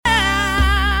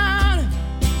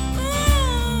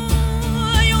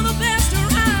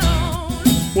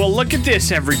Well, look at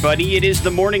this, everybody. It is the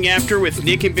morning after with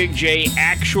Nick and Big J,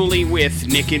 actually with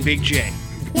Nick and Big J.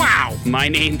 Wow. My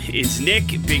name is Nick.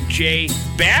 Big J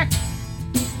back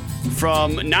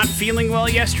from not feeling well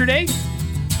yesterday.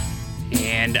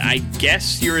 And I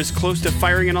guess you're as close to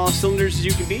firing on all cylinders as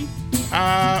you can be?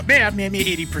 Maybe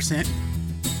 80%.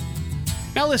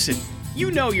 Now listen, you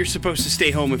know you're supposed to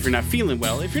stay home if you're not feeling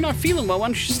well. If you're not feeling well, why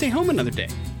don't you stay home another day?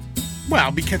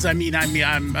 Well, because I'm just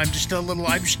I'm just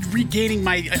regaining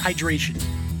my hydration.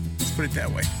 Let's put it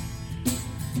that way.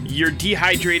 You're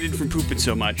dehydrated from pooping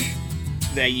so much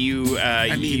that you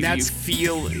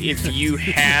feel if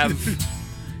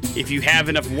you have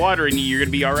enough water in you, you're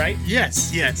gonna be all right.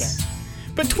 Yes. Okay.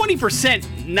 But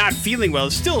 20% not feeling well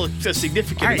is still a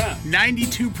significant amount.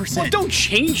 92%. Well, don't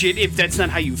change it if that's not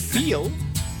how you feel.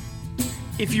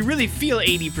 If you really feel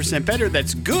 80% better,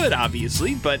 that's good,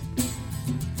 obviously, but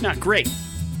not great.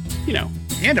 You know.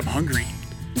 And I'm hungry.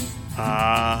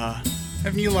 I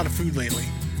haven't eaten a lot of food lately.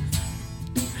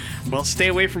 Well, stay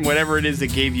away from whatever it is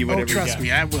that gave you whatever you got. Oh, trust me,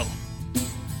 I will.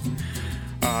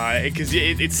 Because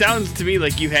it sounds to me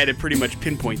like you had it pretty much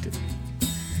pinpointed.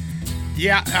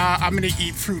 Yeah, I'm going to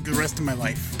eat fruit the rest of my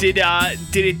life. Did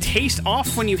it taste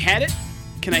off when you had it?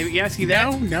 Can I ask you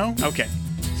that? No. Okay.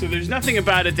 So there's nothing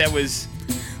about it that was...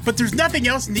 But there's nothing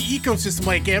else in the ecosystem.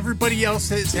 Like, everybody else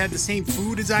has had the same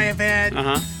food as I have had.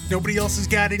 Uh-huh. Nobody else has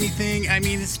got anything. I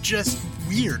mean, it's just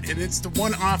weird. And it's the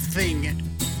one-off thing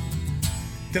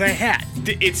that I had.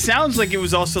 It sounds like it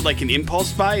was also like an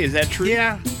impulse buy. Is that true?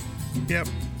 Yeah. Yep.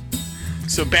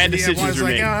 So bad decisions were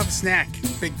made. I'll have a snack.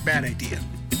 Big bad idea.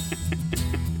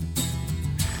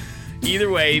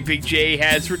 Either way, Big J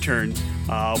has returned.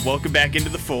 Welcome back into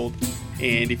the fold.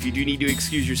 And if you do need to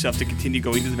excuse yourself to continue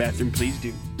going to the bathroom, please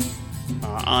do.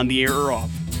 On the air or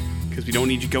off. Because we don't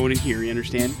need you going in here, you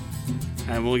understand?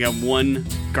 I've only got one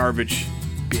garbage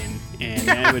bin. And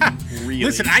that would really...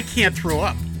 Listen, I can't throw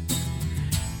up.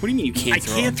 What do you mean you can't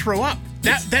throw up? I can't throw up.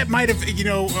 That might have,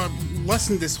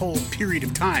 lessened this whole period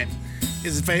of time.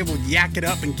 Is if I able to yak it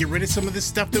up and get rid of some of this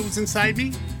stuff that was inside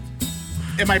me.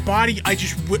 And my body, I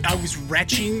was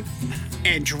retching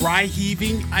and dry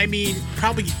heaving. I mean,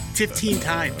 probably 15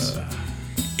 times.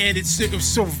 And it was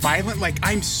so violent. Like,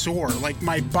 I'm sore. Like,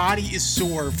 my body is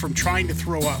sore from trying to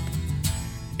throw up.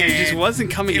 And it just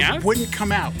wasn't coming out? It wouldn't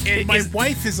come out. And my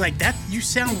wife is like, "That you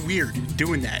sound weird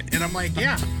doing that." And I'm like,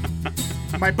 yeah.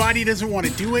 My body doesn't want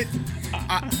to do it.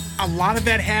 A lot of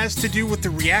that has to do with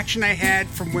the reaction I had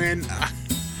from when...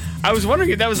 I was wondering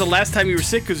if that was the last time you were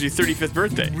sick because your 35th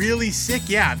birthday. Really sick,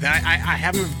 yeah.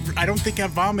 I don't think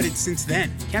I've vomited since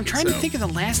then. Yeah, I'm trying to think of the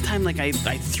last time I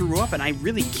threw up, and I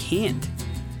really can't.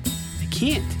 I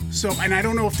can't. So, and I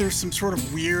don't know if there's some sort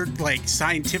of weird,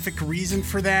 scientific reason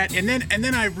for that. And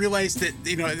then I realized that,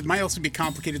 it might also be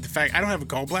complicated the fact I don't have a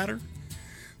gallbladder.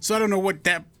 So I don't know what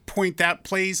that point that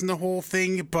plays in the whole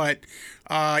thing, but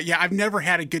I've never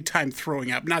had a good time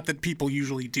throwing up. Not that people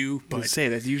usually do, but say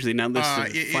that's usually not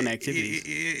listed as fun activities.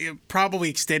 It probably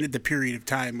extended the period of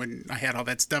time when I had all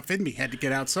that stuff in me. Had to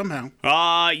get out somehow.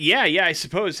 I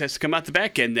suppose has to come out the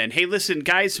back end then. Hey, listen,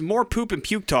 guys, more poop and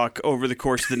puke talk over the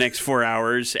course of the next 4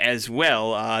 hours as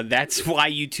well. That's why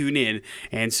you tune in,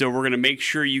 and so we're gonna make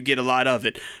sure you get a lot of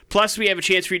it. Plus, we have a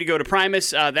chance for you to go to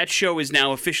Primus. That show is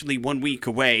now officially 1 week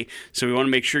away, so we want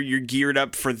to make sure you're geared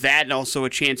up for that, and also a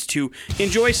chance to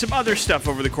enjoy some other stuff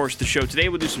over the course of the show today.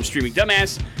 We'll do some Streaming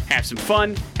Dumbass, have some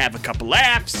fun, have a couple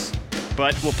laughs,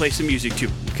 but we'll play some music too.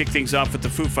 We'll kick things off with the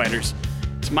Foo Fighters.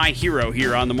 It's My Hero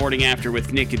here on The Morning After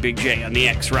with Nick and Big J on the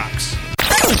X Rocks.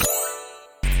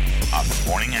 On The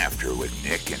Morning After with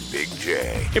Nick and Big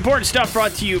J. Important stuff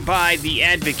brought to you by The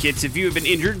Advocates. If you have been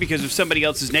injured because of somebody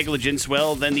else's negligence,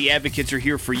 well, then The Advocates are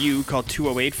here for you. Call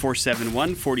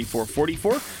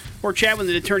 208-471-4444 or chat with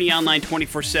an attorney online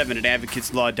 24/7 at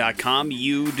advocateslaw.com.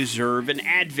 You deserve an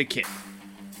advocate.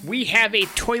 We have a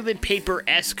toilet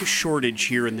paper-esque shortage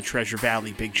here in the Treasure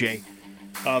Valley, Big J,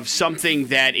 of something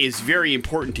that is very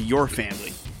important to your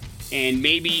family. And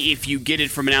maybe if you get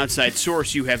it from an outside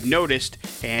source, you have noticed,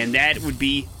 and that would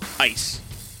be ice.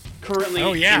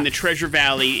 Currently, in the Treasure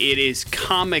Valley, it is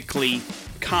comically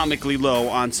low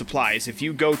on supplies. If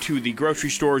you go to the grocery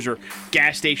stores or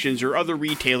gas stations or other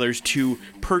retailers to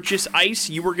purchase ice,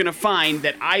 you are going to find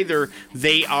that either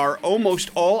they are almost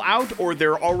all out or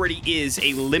there already is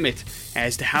a limit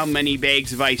as to how many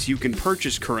bags of ice you can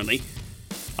purchase currently.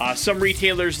 Some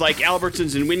retailers like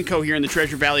Albertsons and Winco here in the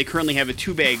Treasure Valley currently have a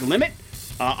 2-bag limit.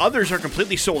 Others are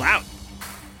completely sold out.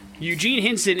 Eugene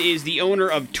Hinson is the owner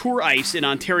of Tour Ice in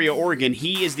Ontario, Oregon.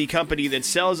 He is the company that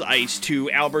sells ice to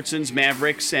Albertsons,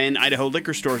 Mavericks, and Idaho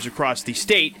liquor stores across the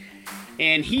state.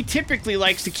 and he typically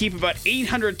likes to keep about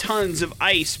 800 tons of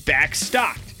ice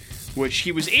backstocked, which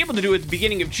he was able to do at the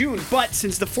beginning of June, but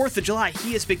since the 4th of July,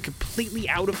 he has been completely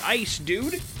out of ice,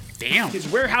 dude. Damn. His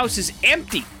warehouse is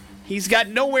empty. He's got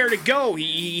nowhere to go.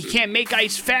 He can't make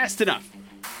ice fast enough.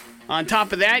 On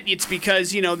top of that, it's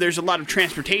because, there's a lot of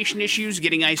transportation issues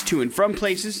getting ice to and from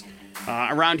places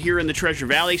around here in the Treasure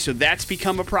Valley, so that's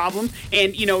become a problem.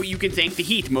 And, you can thank the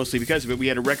heat mostly because of it. We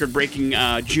had a record-breaking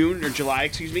July.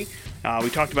 We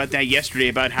talked about that yesterday,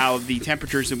 about how the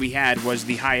temperatures that we had was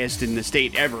the highest in the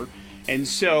state ever. And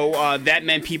so that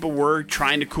meant people were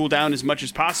trying to cool down as much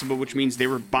as possible, which means they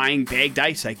were buying bagged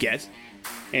ice, I guess.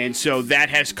 And so that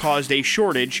has caused a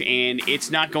shortage, and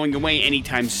it's not going away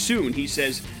anytime soon. He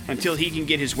says until he can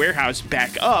get his warehouse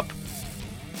back up,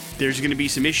 there's going to be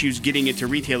some issues getting it to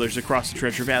retailers across the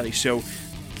Treasure Valley. So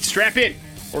strap in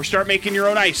or start making your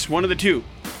own ice, one of the two,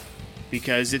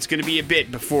 because it's going to be a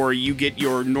bit before you get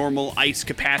your normal ice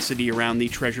capacity around the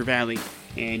Treasure Valley,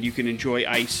 and you can enjoy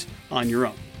ice on your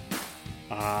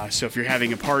own. So if you're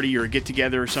having a party or a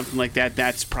get-together or something like that,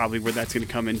 that's probably where that's going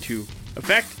to come into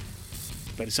effect.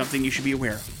 But it's something you should be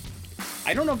aware of.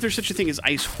 I don't know if there's such a thing as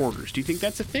ice hoarders. Do you think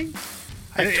that's a thing?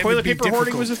 Toilet paper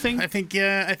hoarding was a thing? I think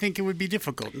it would be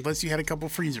difficult unless you had a couple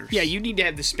freezers. Yeah, you need to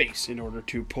have the space in order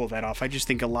to pull that off. I just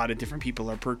think a lot of different people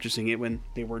are purchasing it when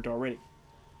they weren't already.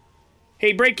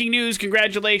 Hey, breaking news.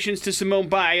 Congratulations to Simone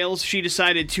Biles. She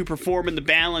decided to perform in the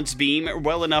balance beam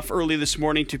well enough early this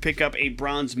morning to pick up a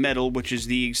bronze medal, which is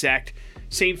the exact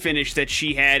same finish that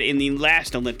she had in the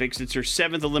last Olympics. It's her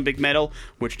 7th Olympic medal,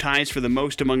 which ties for the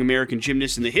most among American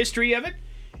gymnasts in the history of it.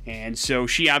 And so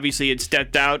she obviously had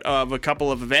stepped out of a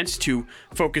couple of events to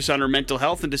focus on her mental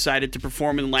health and decided to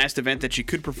perform in the last event that she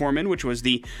could perform in, which was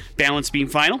the balance beam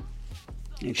final.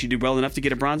 And she did well enough to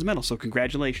get a bronze medal, so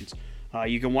congratulations.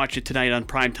 You can watch it tonight on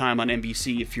prime time on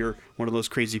NBC if you're one of those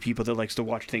crazy people that likes to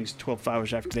watch things 12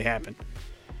 hours after they happen.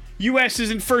 U.S. is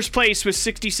in first place with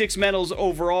 66 medals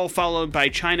overall, followed by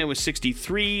China with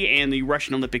 63 and the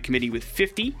Russian Olympic Committee with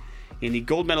 50. In the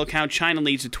gold medal count, China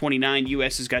leads with 29,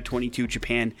 U.S. has got 22,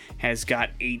 Japan has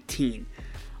got 18.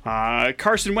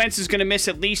 Carson Wentz is going to miss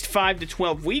at least 5 to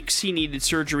 12 weeks. He needed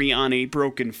surgery on a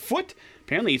broken foot.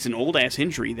 Apparently it's an old-ass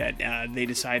injury that they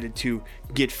decided to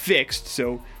get fixed,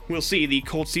 so we'll see. The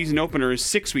Colts season opener is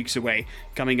 6 weeks away,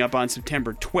 coming up on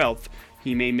September 12th.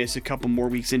 He may miss a couple more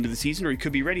weeks into the season, or he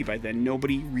could be ready by then.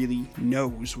 Nobody really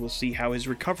knows. We'll see how his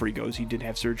recovery goes. He did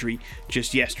have surgery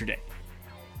just yesterday.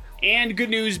 And good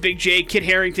news, Big J. Kit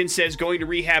Harington says going to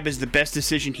rehab is the best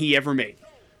decision he ever made.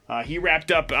 He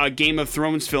wrapped up Game of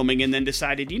Thrones filming and then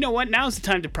decided, you know what, now's the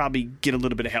time to probably get a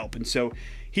little bit of help. And so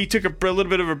he took a little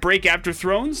bit of a break after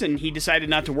Thrones, and he decided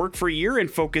not to work for a year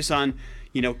and focus on,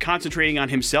 concentrating on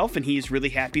himself, and he is really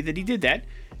happy that he did that.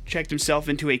 Checked himself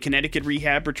into a Connecticut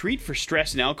rehab retreat for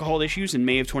stress and alcohol issues in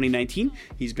May of 2019.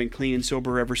 He's been clean and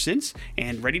sober ever since,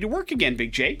 and ready to work again,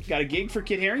 Big J. Got a gig for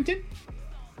Kit Harington?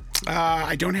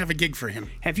 I don't have a gig for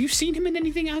him. Have you seen him in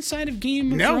anything outside of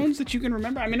Game of Thrones that you can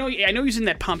remember? I mean, I know he's in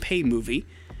that Pompeii movie,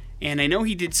 and I know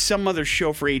he did some other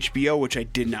show for HBO, which I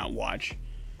did not watch.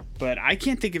 But I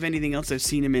can't think of anything else I've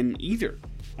seen him in either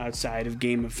outside of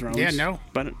Game of Thrones. Yeah, no.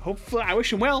 But hopefully, I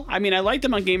wish him well. I mean, I liked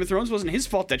him on Game of Thrones. It wasn't his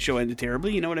fault that show ended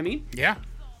terribly, you know what I mean? Yeah.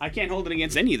 I can't hold it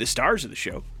against any of the stars of the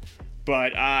show.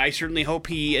 But I certainly hope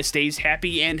he stays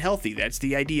happy and healthy. That's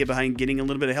the idea behind getting a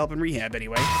little bit of help in rehab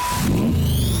anyway.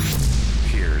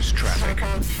 Here's traffic.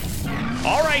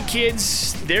 All right,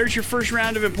 kids. There's your first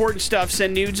round of important stuff.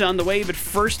 Send nudes on the way, but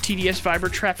first, TDS Fiber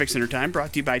Traffic Center time,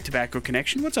 brought to you by Tobacco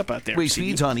Connection. What's up out there?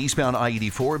 Speeds on eastbound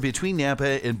I-84 between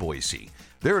Napa and Boise.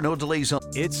 There are no delays on...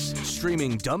 It's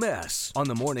Streaming Dumbass on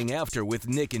the morning after with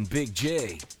Nick and Big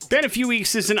J. Been a few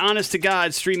weeks since an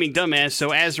honest-to-God Streaming Dumbass,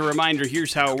 so as a reminder,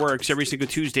 here's how it works. Every single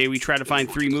Tuesday, we try to find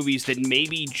 3 movies that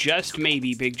maybe, just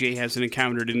maybe, Big J hasn't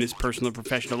encountered in his personal and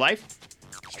professional life.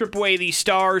 Strip away the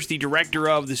stars, the director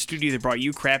of, the studio that brought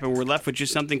you crap, and we're left with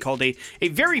just something called a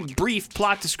very brief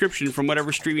plot description from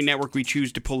whatever streaming network we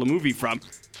choose to pull a movie from.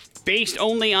 Based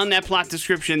only on that plot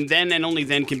description, then and only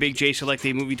then can Big J select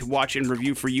a movie to watch and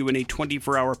review for you in a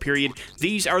 24-hour period.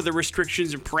 These are the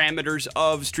restrictions and parameters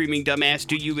of Streaming Dumbass.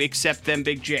 Do you accept them,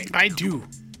 Big J? I do.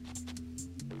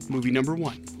 Movie number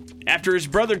 1. After his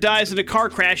brother dies in a car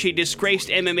crash, a disgraced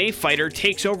MMA fighter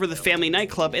takes over the family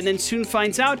nightclub and then soon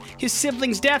finds out his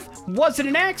sibling's death wasn't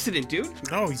an accident, dude.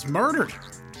 Oh, he's murdered.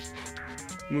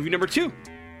 Movie number 2.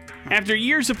 After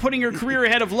years of putting her career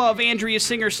ahead of love, Andrea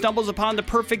Singer stumbles upon the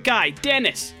perfect guy,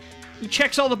 Dennis. He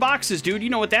checks all the boxes, dude. You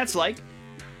know what that's like.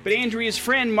 But Andrea's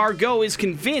friend, Margot, is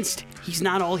convinced he's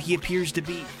not all he appears to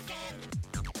be.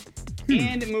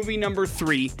 And movie number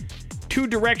 3. Two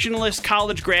directionless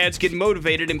college grads get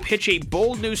motivated and pitch a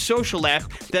bold new social app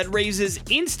that raises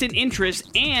instant interest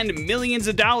and millions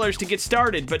of dollars to get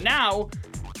started. But now,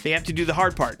 they have to do the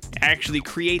hard part. Actually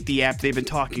create the app they've been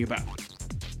talking about.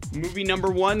 Movie number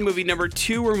 1, movie number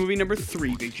 2, or movie number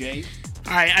 3, Big J?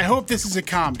 All right, I hope this is a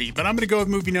comedy, but I'm going to go with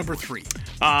movie number 3.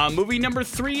 Movie number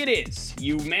 3 it is.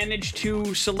 You managed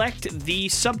to select the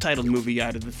subtitled movie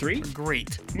out of the 3.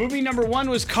 Great. Movie number 1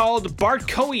 was called Bart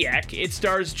Kowiak. It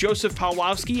stars Joseph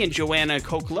Pawlowski and Joanna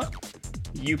Kokla.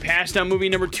 You passed on movie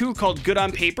number 2 called Good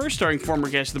on Paper, starring former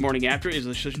guest of the Morning After,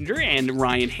 Isla Schlesinger and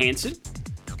Ryan Hansen.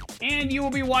 And you will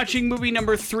be watching movie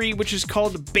number 3, which is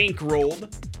called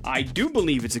Bankrolled. I do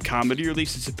believe it's a comedy, or at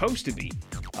least it's supposed to be.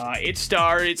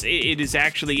 It is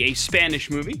actually a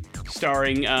Spanish movie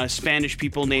starring Spanish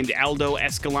people named Aldo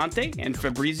Escalante and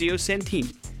Fabrizio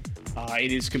Santini.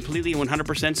 It is completely 100%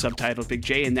 subtitled, Big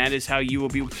J, and that is how you will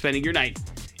be spending your night.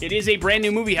 It is a brand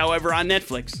new movie, however, on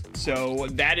Netflix, so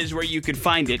that is where you can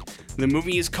find it. The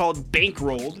movie is called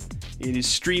Bankrolled. It is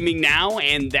streaming now,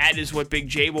 and that is what Big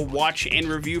J will watch and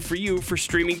review for you for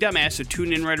Streaming Dumbass. So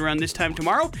tune in right around this time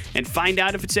tomorrow and find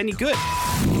out if it's any good.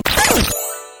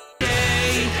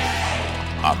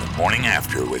 On the Morning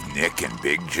After with Nick and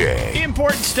Big J.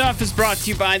 Important stuff is brought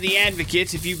to you by The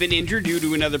Advocates. If you've been injured due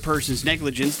to another person's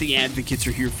negligence, The Advocates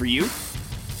are here for you.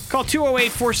 Call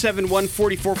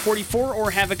 208-471-4444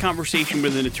 or have a conversation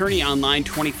with an attorney online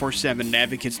 24/7 at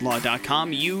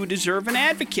advocateslaw.com. You deserve an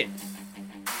advocate.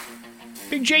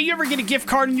 Big J, you ever get a gift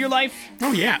card in your life?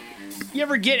 Oh, yeah. You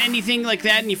ever get anything like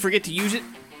that and you forget to use it?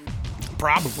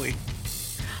 Probably.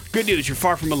 Good news, you're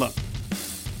far from alone.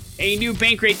 A new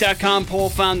Bankrate.com poll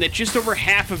found that just over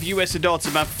half of U.S. adults,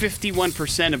 about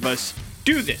 51% of us,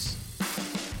 do this.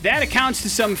 That accounts to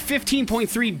some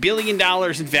 $15.3 billion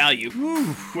in value,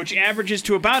 which averages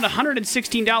to about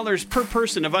 $116 per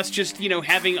person of us just,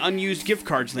 having unused gift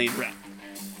cards laying around.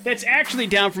 That's actually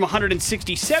down from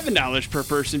 $167 per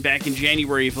person back in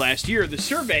January of last year. The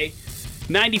survey,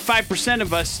 95%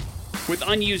 of us with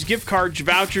unused gift cards,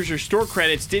 vouchers, or store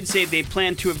credits did say they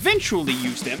plan to eventually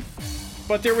use them.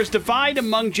 But there was divide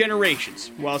among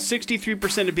generations. While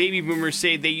 63% of baby boomers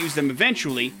say they use them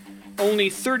eventually,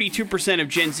 only 32% of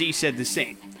Gen Z said the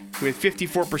same, with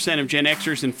 54% of Gen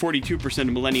Xers and 42%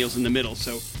 of millennials in the middle.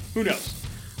 So, who knows?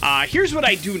 Here's what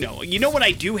I do know. You know what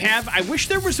I do have? I wish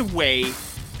there was a way,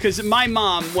 because my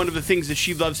mom, one of the things that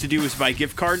she loves to do is buy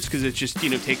gift cards, because it just,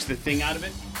 takes the thing out of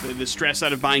it, the stress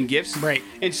out of buying gifts. Right.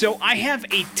 And so I have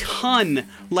a ton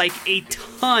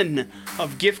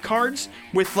of gift cards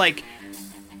with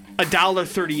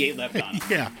 $1.38 left on it.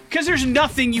 Yeah. Because there's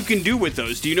nothing you can do with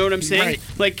those. Do you know what I'm saying?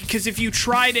 Right. Because if you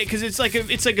tried it, because it's like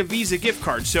a Visa gift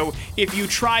card. So if you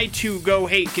try to go,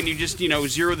 hey, can you just,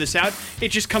 zero this out? It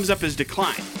just comes up as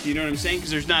decline. Do you know what I'm saying?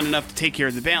 Because there's not enough to take care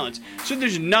of the balance. So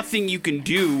there's nothing you can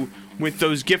do with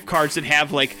those gift cards that have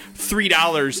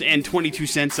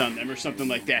 $3.22 on them or something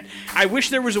like that. I wish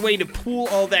there was a way to pool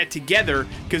all that together,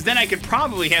 because then I could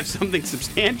probably have something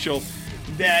substantial.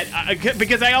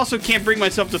 Because I also can't bring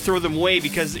myself to throw them away,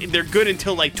 because they're good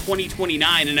until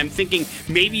 2029, and I'm thinking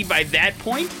maybe by that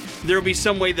point there'll be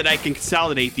some way that I can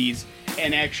consolidate these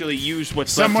and actually use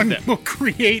what's left of them. Someone will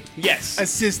create a Yes.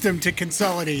 system to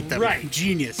consolidate them. Right.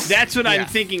 Genius. That's what Yeah. I'm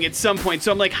thinking at some point.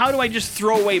 So I'm like, how do I just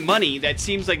throw away money? That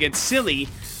seems like it's silly,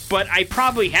 but I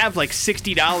probably have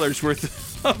 $60 worth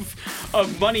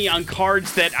of money on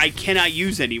cards that I cannot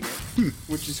use anywhere,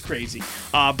 which is crazy.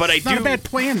 But I do. Not a bad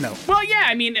plan, though. Well, yeah.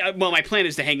 I mean, my plan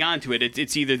is to hang on to it.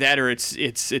 It's either that or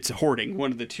it's hoarding.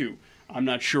 One of the two. I'm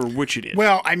not sure which it is.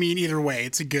 Well, I mean, either way,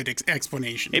 it's a good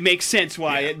explanation. It makes sense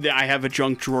why I have a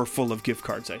junk drawer full of gift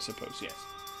cards, I suppose, yes.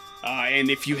 And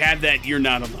if you have that, you're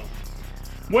not alone.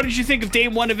 What did you think of day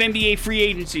one of NBA free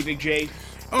agency, Big J?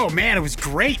 Oh, man, it was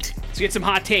great. Let's get some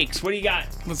hot takes. What do you got?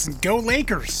 Listen, go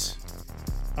Lakers.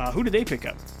 Who did they pick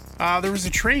up? There was a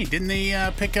trade. Didn't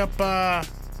they pick up...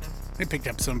 They picked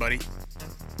up somebody.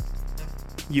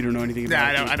 You don't know anything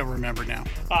about it? I don't remember now.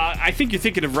 I think you're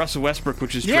thinking of Russell Westbrook,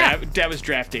 which is that was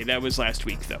draft day. That was last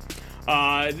week, though.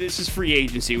 This is free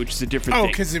agency, which is a different thing. Oh,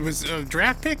 because it was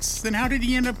draft picks? Then how did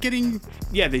he end up getting...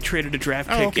 Yeah, they traded a draft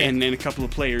pick and a couple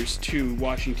of players to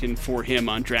Washington for him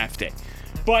on draft day.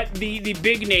 But the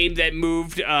big name that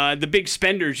moved, the big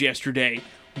spenders yesterday,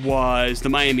 was the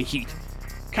Miami Heat.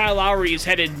 Kyle Lowry is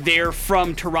headed there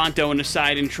from Toronto in a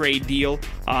sign-and-trade deal.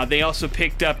 They also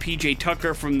picked up P.J.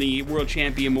 Tucker from the world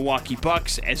champion Milwaukee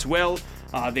Bucks as well.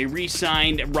 They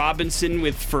re-signed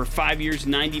Robinson for 5 years,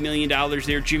 $90 million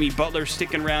there. Jimmy Butler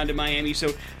sticking around in Miami. So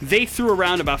they threw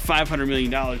around about $500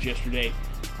 million yesterday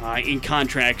in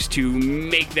contracts to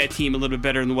make that team a little bit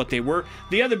better than what they were.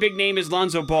 The other big name is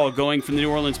Lonzo Ball, going from the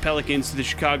New Orleans Pelicans to the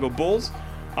Chicago Bulls.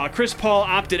 Chris Paul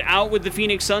opted out with the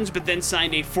Phoenix Suns, but then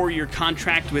signed a 4-year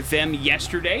contract with them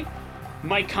yesterday.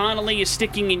 Mike Conley is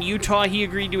sticking in Utah. He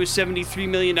agreed to a $73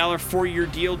 million 4-year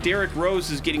deal. Derrick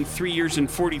Rose is getting 3 years and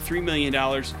 $43 million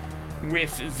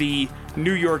with the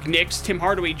New York Knicks. Tim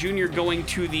Hardaway Jr. going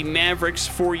to the Mavericks,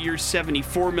 4 years,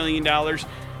 $74 million.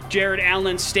 Jared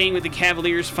Allen staying with the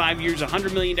Cavaliers, 5 years,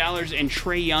 $100 million. And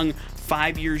Trae Young,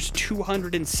 5 years,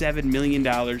 $207 million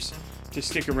to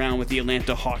stick around with the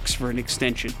Atlanta Hawks for an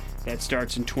extension. That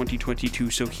starts in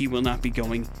 2022, so he will not be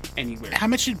going anywhere. How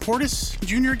much did Portis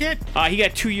Jr. get? He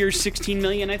got 2 years, $16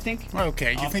 million, I think.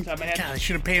 Okay, you think? God, they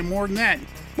should have paid him more than that.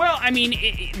 Well, I mean,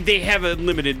 they have a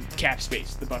limited cap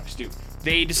space. The Bucks do.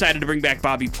 They decided to bring back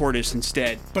Bobby Portis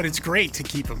instead. But it's great to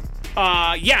keep him.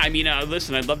 Yeah, I mean,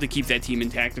 listen, I'd love to keep that team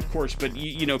intact, of course, but,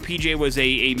 you know, PJ was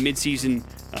a midseason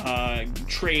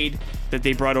trade that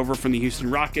they brought over from the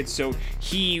Houston Rockets, so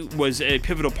he was a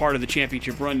pivotal part of the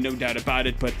championship run, no doubt about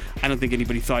it, but I don't think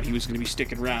anybody thought he was going to be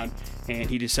sticking around, and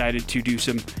he decided to do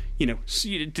some, you know,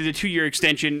 to the 2-year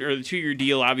extension, or the 2-year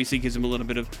deal obviously gives him a little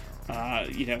bit of,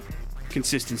 you know,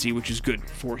 consistency, which is good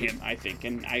for him, I think,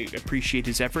 and I appreciate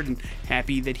his effort and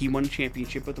happy that he won a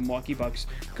championship with the Milwaukee Bucks.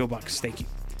 Go Bucks. Thank you.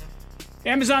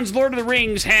 Amazon's Lord of the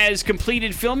Rings has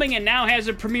completed filming and now has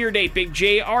a premiere date. Big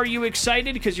J, are you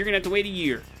excited? Because you're going to have to wait a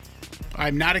year.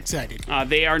 I'm not excited.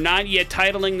 They are not yet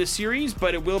titling the series,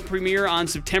 but it will premiere on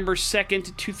September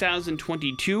 2nd,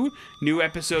 2022. New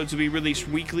episodes will be released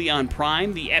weekly on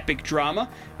Prime. The epic drama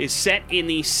is set in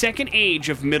the Second Age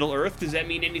of Middle-earth. Does that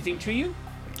mean anything to you?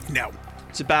 No.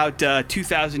 It's about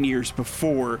 2,000 years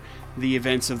before the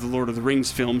events of the Lord of the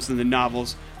Rings films and the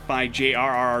novels by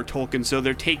J.R.R. Tolkien. So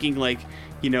they're taking, like,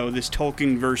 you know, this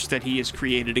Tolkien verse that he has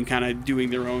created and kind of doing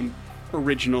their own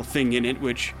original thing in it,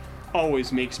 which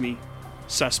always makes me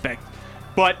suspect.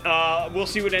 But we'll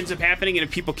see what ends up happening and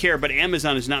if people care. But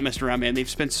Amazon has not messed around, man. They've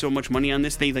spent so much money on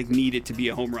this, they like need it to be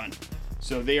a home run.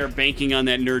 So they are banking on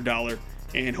that nerd dollar,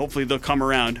 and hopefully they'll come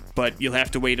around. But you'll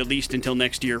have to wait at least until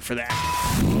next year for that.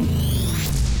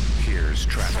 Here's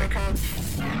traffic.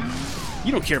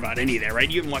 You don't care about any of that, right?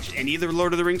 You haven't watched any of the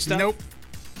Lord of the Rings stuff? Nope.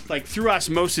 Like, through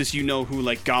osmosis, you know who,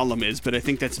 like, Gollum is, but I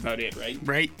think that's about it, right?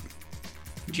 Right.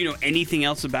 Do you know anything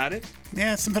else about it?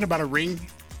 Yeah, something about a ring.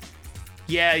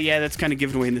 Yeah, that's kind of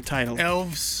given away in the title.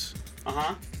 Elves.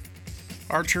 Uh-huh.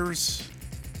 Archers.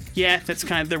 Yeah, that's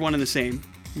kind of, they're one and the same.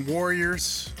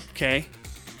 Warriors. Okay.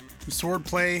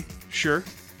 Swordplay. Sure.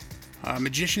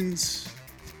 Magicians.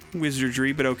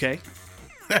 Wizardry, but okay.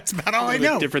 That's about all I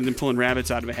know. Different than pulling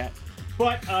rabbits out of a hat.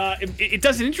 But it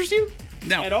doesn't interest you?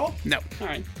 No. At all? No. All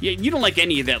right. Yeah, you don't like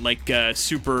any of that, like,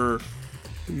 super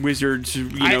wizards,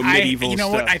 medieval you know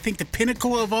stuff. what? I think the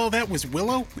pinnacle of all that was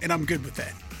Willow, and I'm good with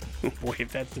that. Oh boy,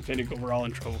 if that's the pinnacle, we're all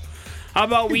in trouble. How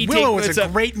about we Willow take... is a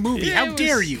great movie. Yeah, How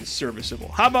dare you?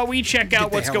 Serviceable. How about we check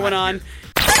out what's going on?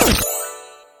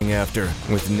 After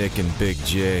with Nick and Big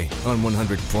J on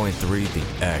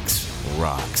 100.3 The X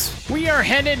Rocks. We are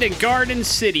headed to Garden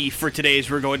City for today's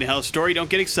We're Going to Hell story. Don't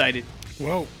get excited.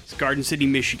 Whoa. It's Garden City,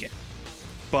 Michigan.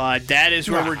 But that is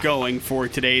where we're going for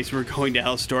today's We're Going to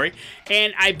Hell story.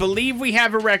 And I believe we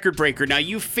have a record breaker. Now,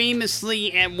 you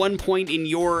famously, at one point in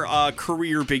your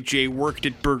career, Big J, worked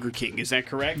at Burger King. Is that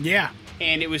correct? Yeah.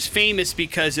 And it was famous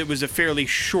because it was a fairly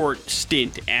short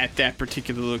stint at that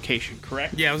particular location,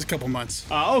 correct? Yeah, it was a couple months.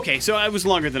 Okay, so it was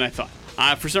longer than I thought.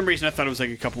 For some reason, I thought it was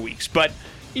like a couple weeks. But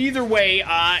either way,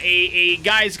 a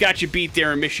guy's got you beat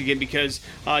there in Michigan because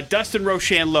Dustin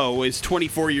Rochambeau is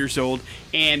 24 years old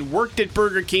and worked at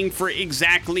Burger King for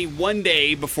exactly 1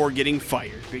 day before getting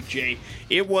fired, Big J.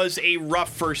 It was a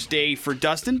rough first day for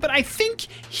Dustin, but I think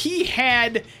he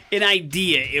had an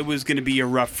idea it was going to be a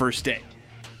rough first day.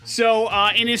 So,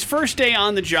 in his first day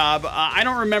on the job, I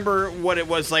don't remember what it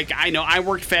was like. I know I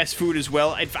worked fast food as well.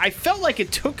 I felt like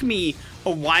it took me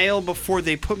a while before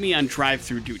they put me on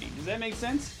drive-through duty. Does that make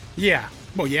sense? Yeah.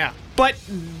 Well, yeah. But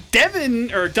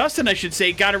Dustin, I should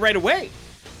say, got it right away.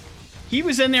 He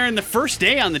was in there in the first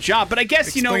day on the job. But I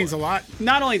guess, Explains a lot.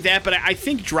 Not only that, but I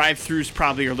think drive-thrus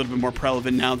probably are a little bit more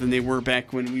prevalent now than they were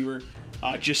back when we were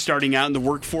just starting out in the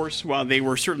workforce. While they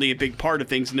were certainly a big part of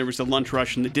things, and there was the lunch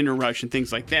rush and the dinner rush and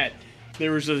things like that, there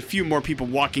was a few more people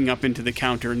walking up into the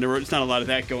counter, and there was not a lot of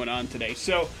that going on today.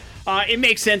 So it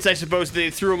makes sense, I suppose, they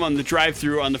threw him on the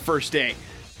drive-thru on the first day.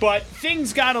 But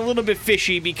things got a little bit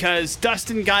fishy because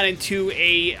Dustin got into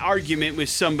an argument with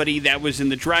somebody that was in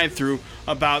the drive-thru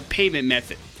about payment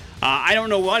method. I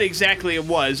don't know what exactly it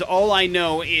was. All I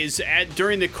know is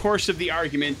during the course of the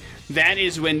argument, that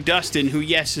is when Dustin, who,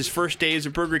 yes, his first day as a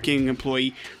Burger King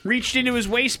employee, reached into his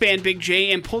waistband, Big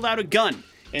J, and pulled out a gun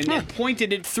and then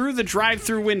pointed it through the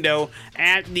drive-thru window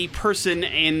at the person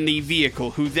in the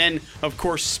vehicle, who then, of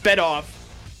course, sped off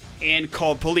and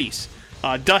called police.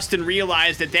 Dustin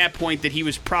realized at that point that he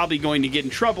was probably going to get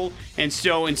in trouble, and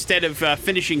so instead of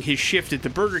finishing his shift at the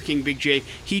Burger King, Big J,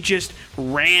 he just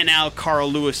ran out Carl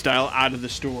Lewis style out of the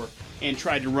store and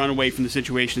tried to run away from the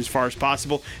situation as far as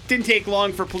possible. Didn't take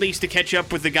long for police to catch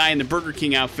up with the guy in the Burger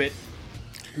King outfit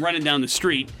running down the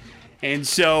street, and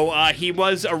so he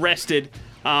was arrested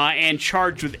and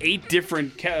charged with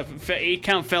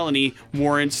 8-count felony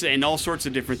warrants and all sorts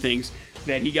of different things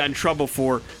that he got in trouble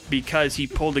for because he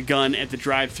pulled a gun at the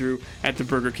drive-thru at the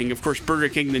Burger King. Of course, Burger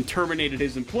King then terminated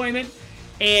his employment,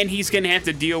 and he's going to have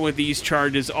to deal with these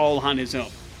charges all on his own.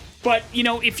 But, you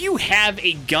know, if you have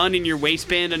a gun in your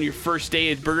waistband on your first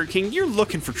day at Burger King, you're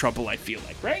looking for trouble, I feel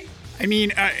like, right? I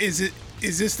mean, is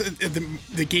this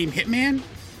the game Hitman?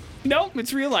 No,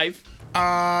 it's real life.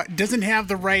 Doesn't have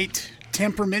the right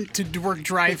temperament to work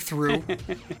drive-through.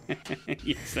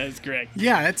 Yes, that's correct.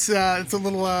 Yeah, it's a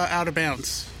little out of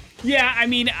bounds. Yeah, I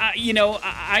mean, you know,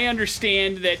 I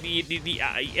understand that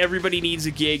everybody needs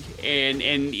a gig, and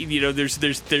you know,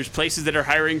 there's places that are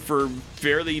hiring for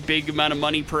fairly big amount of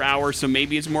money per hour, so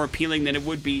maybe it's more appealing than it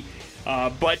would be.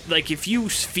 But like, if you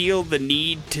feel the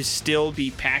need to still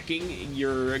be packing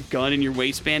your gun in your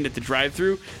waistband at the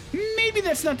drive-thru, maybe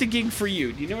that's not the gig for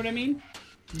you. Do you know what I mean?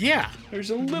 Yeah. There's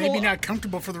a little... Maybe not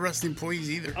comfortable for the rest of the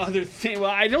employees either. Well,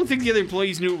 I don't think the other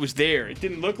employees knew it was there. It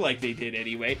didn't look like they did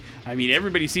anyway. I mean,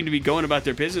 everybody seemed to be going about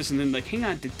their business, and then like, hang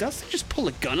on, did Dustin just pull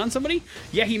a gun on somebody?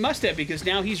 Yeah, he must have, because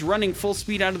now he's running full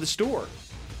speed out of the store.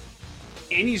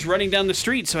 And he's running down the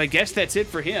street, so I guess that's it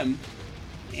for him.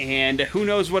 And who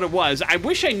knows what it was. I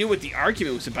wish I knew what the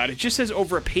argument was about. It just says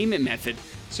over a payment method,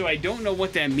 so I don't know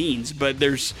what that means. But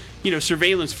there's, you know,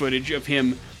 surveillance footage of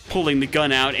him pulling the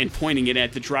gun out and pointing it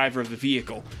at the driver of the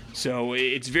vehicle. So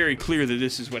it's very clear that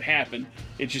this is what happened.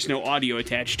 It's just no audio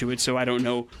attached to it, so I don't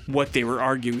know what they were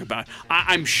arguing about.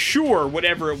 I'm sure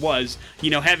whatever it was, you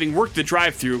know, having worked the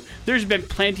drive-thru, there's been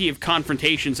plenty of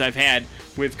confrontations I've had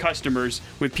with customers,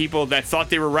 with people that thought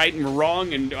they were right and were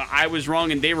wrong, and I was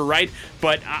wrong and they were right.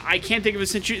 But I can't think of a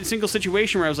single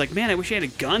situation where I was like, man, I wish I had a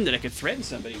gun that I could threaten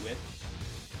somebody with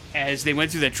as they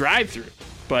went through that drive-thru.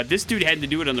 But this dude had to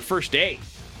do it on the first day.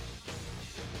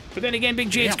 But then again, Big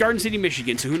J, it's Garden City,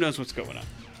 Michigan, so who knows what's going on.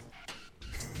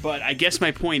 But I guess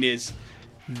my point is,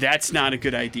 that's not a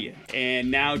good idea.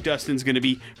 And now Dustin's going to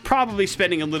be probably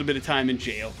spending a little bit of time in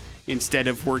jail instead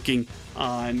of working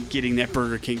on getting that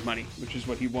Burger King money, which is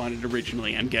what he wanted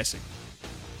originally, I'm guessing.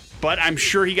 But I'm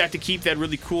sure he got to keep that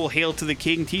really cool Hail to the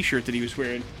King t-shirt that he was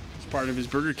wearing as part of his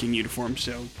Burger King uniform,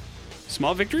 so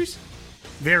small victories?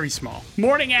 Very small.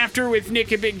 Morning After with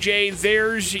Nick and Big J.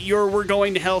 There's your We're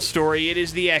Going to Hell story. It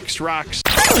is the X-Rocks.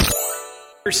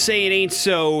 Say It Ain't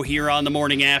So here on the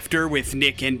Morning After with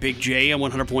Nick and Big J on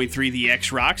 100.3 The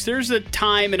X-Rocks. There's a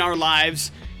time in our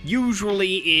lives,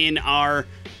 usually in our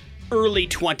early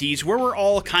 20s, where we're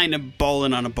all kind of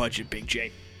balling on a budget, Big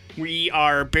J. We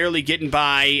are barely getting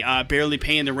by, barely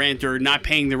paying the rent or not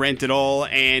paying the rent at all,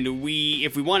 and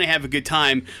if we want to have a good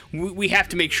time, we have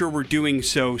to make sure we're doing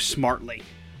so smartly.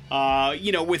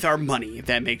 You know, with our money, if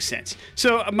that makes sense.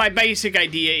 So my basic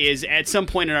idea is, at some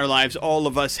point in our lives, all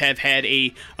of us have had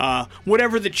a,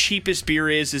 whatever the cheapest beer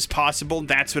is possible,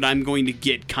 that's what I'm going to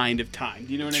get kind of time.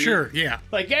 Do you know what I mean? Sure, yeah.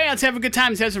 Like, yeah, let's have a good time,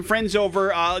 let's have some friends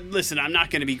over. Listen, I'm not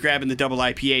going to be grabbing the double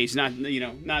IPAs,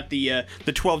 not the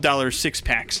 $12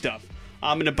 six-pack stuff.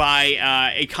 I'm going to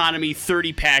buy economy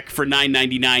 30-pack for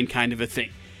 $9.99 kind of a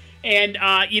thing. And,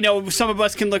 you know, some of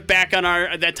us can look back on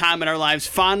that time in our lives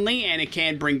fondly, and it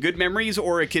can bring good memories,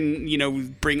 or it can, you know,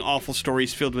 bring awful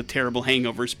stories filled with terrible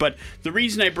hangovers. But the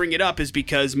reason I bring it up is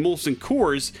because Molson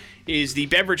Coors is the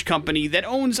beverage company that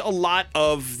owns a lot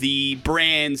of the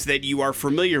brands that you are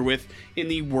familiar with in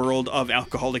the world of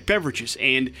alcoholic beverages.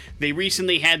 And they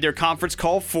recently had their conference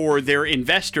call for their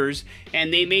investors,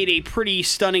 and they made a pretty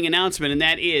stunning announcement, and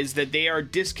that is that they are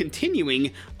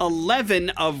discontinuing 11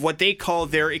 of what they call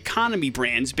their economy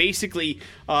brands. Basically,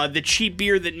 the cheap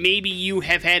beer that maybe you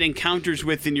have had encounters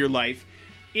with in your life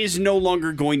is no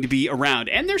longer going to be around.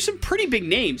 And there's some pretty big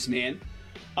names, man.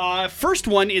 First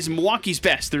one is Milwaukee's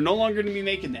Best. They're no longer going to be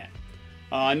making that.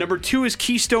 Number 2 is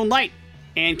Keystone Light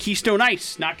and Keystone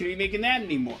Ice. Not going to be making that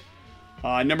anymore.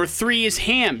 Number 3 is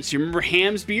Hamm's. You remember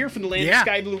Hamm's beer from the Land of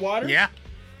Sky Blue Water? Yeah.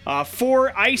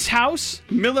 4, Ice House.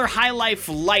 Miller High Life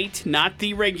Light, not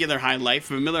the regular High Life,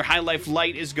 but Miller High Life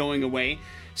Light is going away.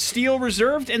 Steel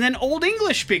Reserved, and then Old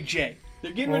English, Big J.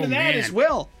 They're getting rid of that as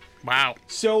well. Wow.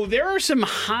 So there are some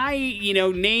high,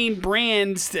 name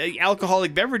brands,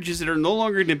 alcoholic beverages that are no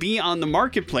longer going to be on the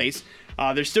marketplace.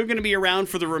 They're still going to be around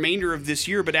for the remainder of this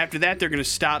year, but after that, they're going to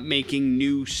stop making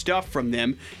new stuff from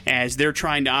them as they're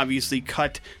trying to obviously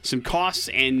cut some costs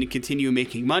and continue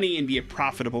making money and be a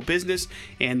profitable business.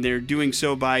 And they're doing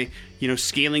so by,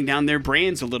 scaling down their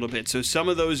brands a little bit. So some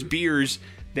of those beers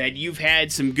that you've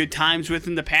had some good times with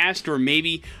in the past, or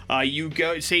maybe you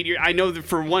go say to your, I know that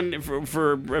for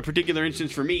a particular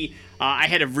instance for me, I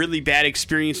had a really bad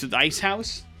experience with Ice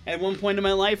House at one point in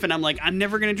my life, and I'm like, I'm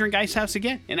never going to drink Ice House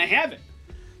again, and I haven't.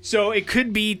 So it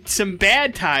could be some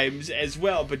bad times as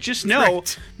well, but just know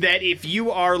that if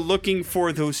you are looking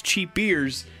for those cheap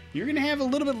beers, you're going to have a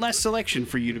little bit less selection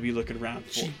for you to be looking around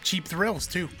for. Cheap thrills,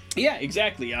 too. Yeah,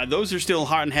 exactly. Those are still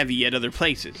hot and heavy at other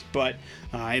places, but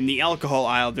in the alcohol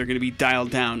aisle, they're going to be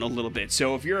dialed down a little bit.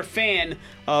 So if you're a fan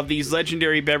of these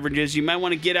legendary beverages, you might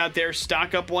want to get out there,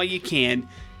 stock up while you can,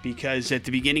 because at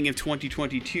the beginning of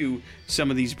 2022, some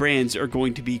of these brands are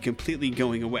going to be completely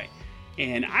going away.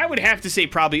 And I would have to say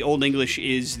probably Old English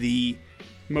is the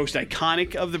most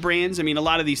iconic of the brands. I mean, a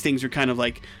lot of these things are kind of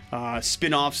like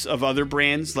spin-offs of other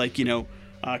brands, like,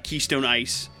 Keystone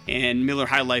Ice and Miller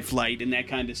High Life Light and that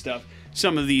kind of stuff.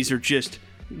 Some of these are just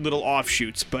little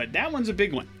offshoots, but that one's a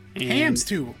big one. And Hams,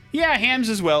 too. Yeah, Hams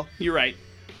as well. You're right.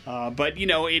 But,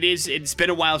 it's been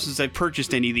a while since I've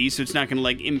purchased any of these, so it's not going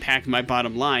to, impact my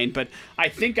bottom line. But I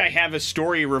think I have a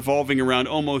story revolving around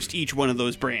almost each one of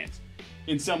those brands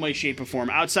in some way, shape, or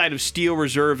form, outside of Steel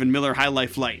Reserve and Miller High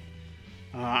Life Light.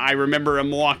 I remember a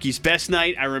Milwaukee's Best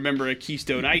night. I remember a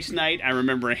Keystone Ice night. I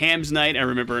remember a Hams night. I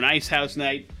remember an Ice House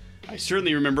night. I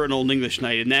certainly remember an Old English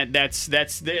night, and that's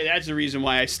the reason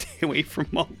why I stay away from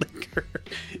malt liquor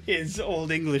is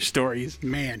Old English stories.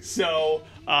 Man. So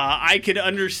I could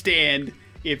understand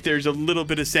if there's a little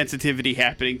bit of sensitivity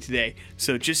happening today.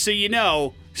 So just so you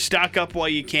know, stock up while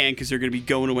you can, because they're going to be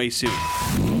going away soon.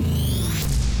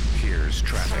 Here's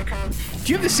traffic.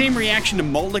 Do you have the same reaction to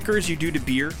malt liquor as you do to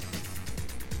beer?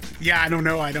 Yeah, I don't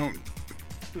know. I don't.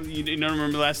 You don't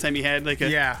remember the last time you had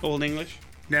a Old English?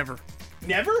 Never.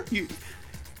 Never? You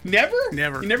never?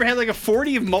 Never. You never had a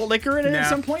 40 of malt liquor in it at No.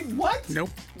 some point? What? Nope.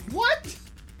 What?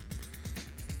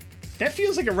 That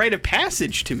feels like a rite of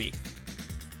passage to me.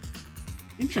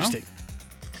 Interesting.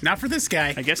 Not for this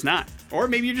guy. I guess not. Or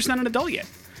maybe you're just not an adult yet.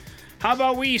 How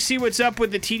about we see what's up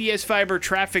with the TDS Fiber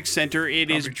Traffic Center? It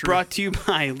is brought to you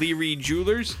by Lee Reed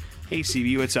Jewelers. Hey,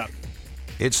 CB, what's up?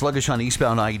 It's sluggish on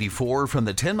eastbound I-84 from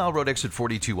the 10-mile road exit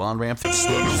 42 on-ramp.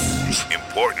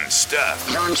 Important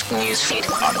stuff on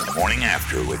the morning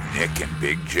after with Nick and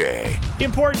Big J.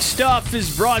 Important stuff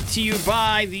is brought to you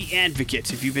by The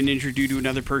Advocates. If you've been injured due to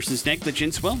another person's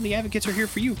negligence, well, The Advocates are here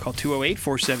for you. Call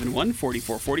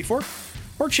 208-471-4444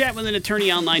 or chat with an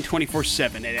attorney online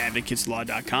 24/7 at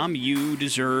advocateslaw.com. You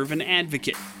deserve an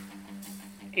advocate.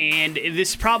 And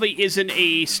this probably isn't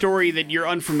a story that you're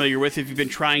unfamiliar with if you've been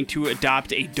trying to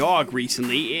adopt a dog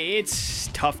recently. It's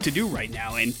tough to do right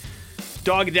now, and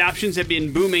dog adoptions have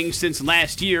been booming since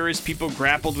last year as people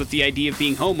grappled with the idea of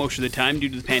being home most of the time due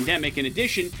to the pandemic. In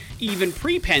addition, even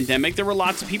pre-pandemic, there were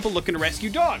lots of people looking to rescue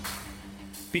dogs.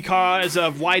 Because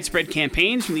of widespread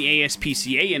campaigns from the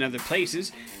ASPCA and other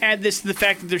places, add this to the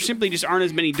fact that there simply just aren't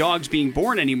as many dogs being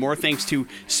born anymore thanks to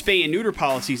spay and neuter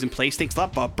policies in place. Thanks a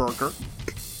lot, Bob Burger.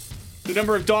 The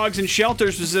number of dogs in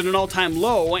shelters was at an all-time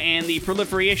low, and the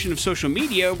proliferation of social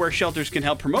media where shelters can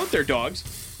help promote their dogs,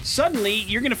 suddenly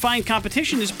you're going to find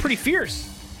competition is pretty fierce.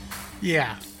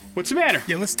 Yeah. What's the matter?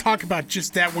 Yeah, let's talk about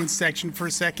just that one section for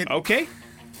a second. Okay.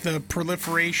 The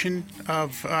proliferation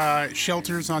of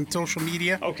shelters on social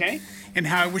media. Okay. And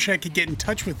how I wish I could get in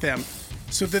touch with them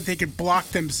so that they could block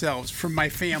themselves from my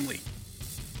family.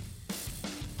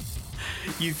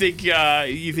 You think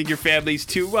your family's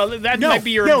too well? That might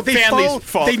be your family's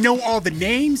fault. They know all the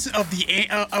names of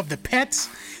the pets,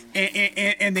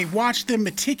 and they watch them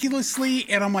meticulously.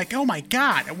 And I'm like, oh my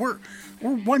god, we're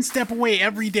one step away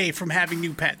every day from having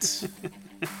new pets.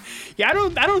 Yeah, I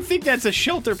don't think that's a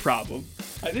shelter problem.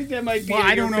 I think that might be. Well,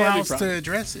 I don't know how else problem. to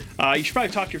address it. You should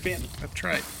probably talk to your family. I've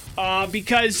tried.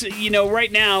 Because,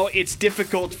 right now it's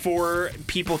difficult for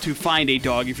people to find a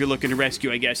dog if you're looking to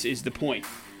rescue, I guess, is the point.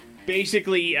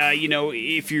 Basically,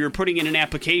 if you're putting in an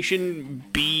application,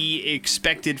 be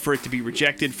expected for it to be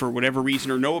rejected for whatever reason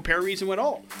or no apparent reason at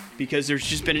all. Because there's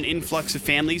just been an influx of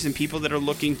families and people that are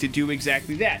looking to do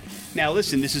exactly that. Now,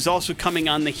 listen, this is also coming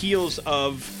on the heels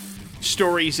of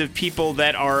stories of people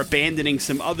that are abandoning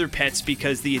some other pets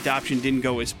because the adoption didn't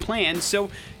go as planned. So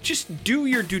just do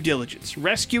your due diligence.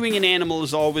 Rescuing an animal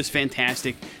is always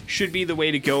fantastic. Should be the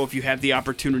way to go if you have the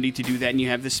opportunity to do that and you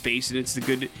have the space and it's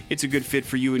a good fit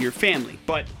for you and your family.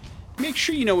 But make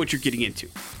sure you know what you're getting into,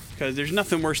 because there's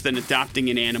nothing worse than adopting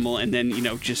an animal and then,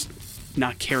 just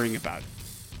not caring about it.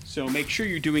 So make sure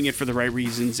you're doing it for the right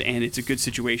reasons, and it's a good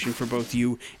situation for both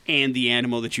you and the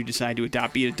animal that you decide to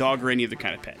adopt, be it a dog or any other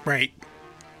kind of pet. Right.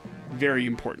 Very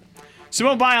important.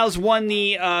 Simone Biles won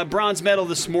the bronze medal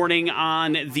this morning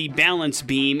on the balance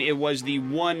beam. It was the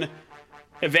one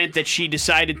event that she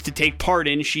decided to take part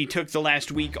in. She took the last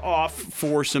week off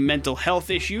for some mental health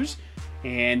issues.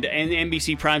 And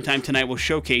NBC Primetime tonight will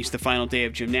showcase the final day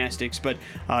of gymnastics. But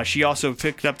she also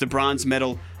picked up the bronze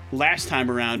medal last time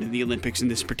around in the Olympics in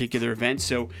this particular event.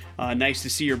 So nice to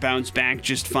see her bounce back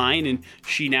just fine. And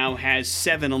she now has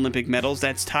 7 Olympic medals.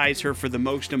 That ties her for the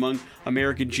most among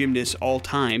American gymnasts all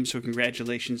time. So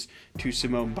congratulations to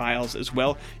Simone Biles as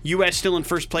well. U.S. still in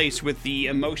first place with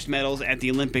the most medals at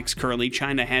the Olympics currently.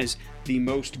 China has the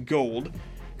most gold.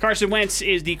 Carson Wentz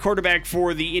is the quarterback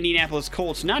for the Indianapolis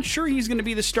Colts. Not sure he's going to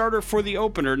be the starter for the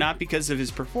opener, not because of his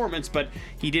performance, but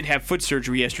he did have foot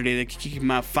surgery yesterday that could keep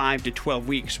him out 5 to 12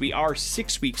 weeks. We are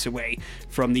 6 weeks away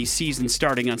from the season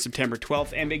starting on September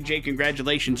 12th. And Big J,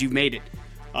 congratulations, you've made it.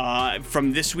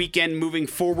 From this weekend moving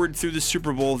forward through the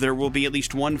Super Bowl, there will be at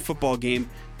least one football game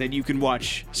that you can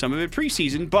watch. Some of it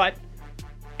preseason, but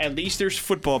at least there's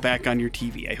football back on your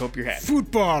TV. I hope you're happy.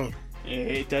 Football.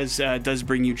 It does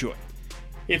bring you joy.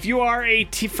 If you are a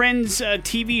Friends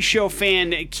TV show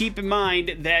fan, keep in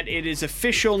mind that it is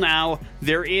official now.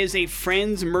 There is a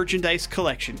Friends merchandise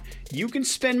collection. You can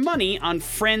spend money on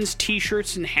Friends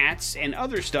t-shirts and hats and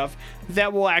other stuff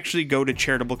that will actually go to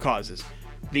charitable causes.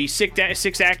 The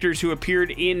 6 actors who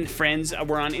appeared in Friends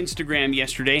were on Instagram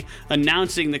yesterday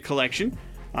announcing the collection.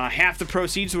 Half the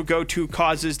proceeds will go to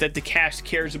causes that the cast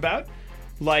cares about,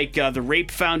 like the Rape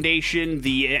Foundation,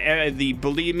 the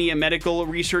Bulimia Medical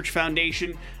Research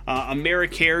Foundation,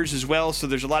 AmeriCares as well. So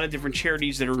there's a lot of different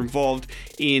charities that are involved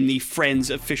in the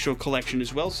Friends official collection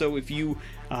as well. So if you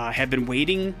have been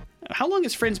waiting, how long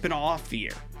has Friends been off the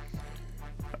air?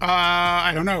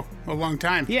 I don't know. A long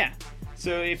time. Yeah.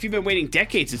 So if you've been waiting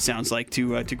decades, it sounds like,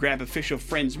 to grab official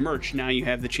Friends merch, now you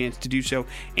have the chance to do so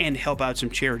and help out some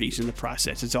charities in the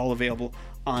process. It's all available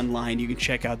online. You can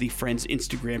check out the Friends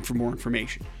Instagram for more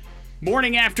information.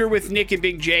 Morning After with Nick and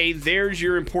Big J. There's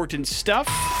your important stuff.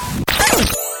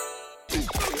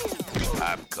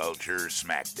 Pop Culture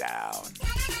Smackdown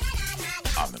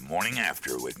on the Morning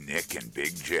After with Nick and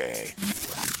Big J.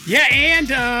 Yeah,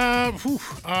 and up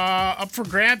for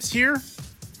grabs here.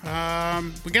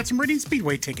 We got some Meridian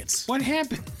Speedway tickets. What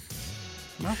happened?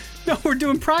 Well, No, we're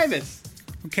doing privates.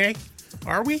 okay.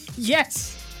 Are we?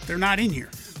 Yes. They're not in here.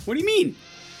 What do you mean?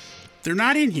 They're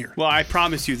not in here. Well, I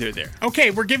promise you they're there.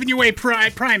 Okay, we're giving you away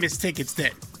Primus tickets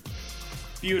then.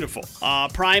 Beautiful.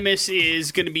 Primus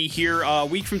is going to be here a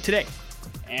week from today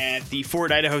at the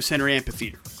Ford Idaho Center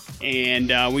Amphitheater.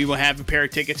 And we will have a pair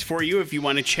of tickets for you if you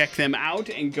want to check them out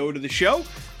and go to the show.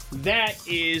 That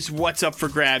is what's up for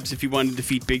grabs if you want to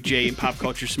defeat Big J in Pop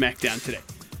Culture Smackdown today.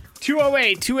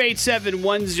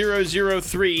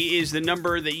 208-287-1003 is the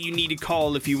number that you need to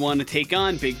call if you want to take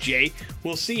on Big J.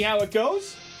 We'll see how it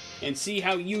goes and see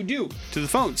how you do. To the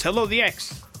phones. Hello, the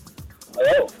X.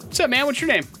 Hello, What's up, man? What's your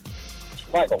name?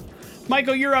 Michael.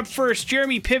 Michael, you're up first.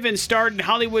 Jeremy Piven starred in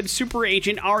Hollywood super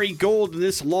agent Ari Gold in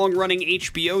this long-running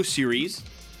HBO series.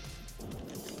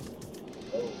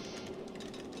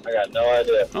 I got no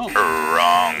idea. Oh, Wrong. all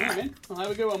right, man. Well, have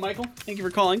a good one, Michael. Thank you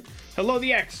for calling. Hello,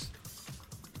 the X.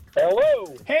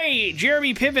 Hello. Hey,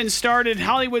 Jeremy Piven starred in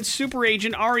Hollywood super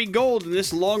agent Ari Gold in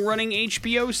this long-running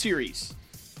HBO series.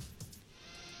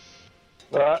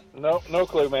 No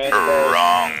clue, man.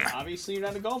 Wrong. Obviously, you're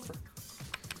not a golfer.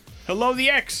 Hello, the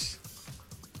X.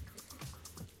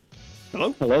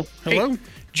 Hello? Hello. Hello?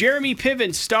 Jeremy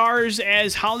Piven stars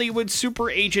as Hollywood super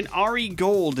agent Ari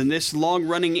Gold in this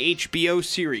long-running HBO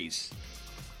series.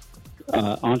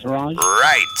 Entourage.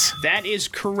 Right. That is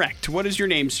correct. What is your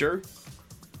name, sir?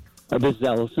 This is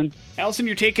Ellison. Allison,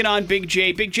 you're taking on Big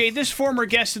J. Big J, this former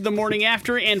guest of The Morning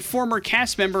After and former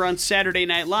cast member on Saturday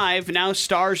Night Live, now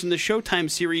stars in the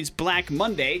Showtime series Black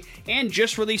Monday, and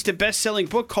just released a best-selling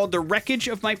book called The Wreckage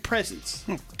of My Presence.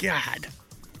 Oh, God.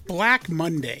 Black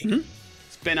Monday.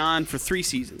 It's been on for 3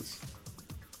 seasons.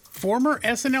 Former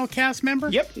SNL cast member?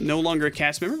 Yep, no longer a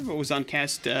cast member, but was on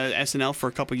cast SNL for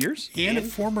a couple years. And a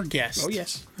former guest. Oh,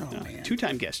 yes. Oh, man.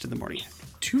 2-time guest of The Morning After.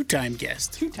 2-time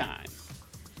guest. 2-time.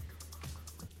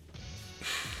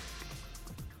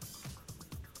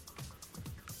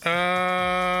 You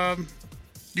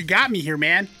got me here,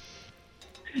 man.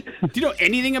 Do you know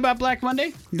anything about Black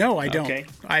Monday? No, I don't. Okay.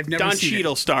 I've never Don seen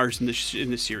Cheadle stars in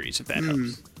the series, if that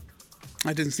helps. it.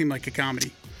 That doesn't seem like a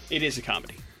comedy. It is a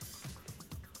comedy.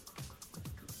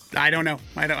 I don't know.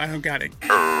 I don't got it.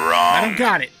 I don't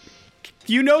got it.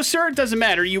 You know, sir, it doesn't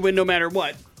matter. You win no matter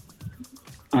what.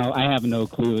 Oh, I have no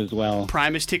clue as well.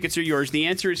 Primus tickets are yours. The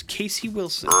answer is Casey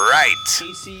Wilson. Right.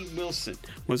 Casey Wilson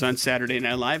was on Saturday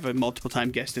Night Live, a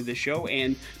multiple-time guest of this show,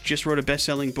 and just wrote a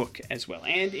best-selling book as well,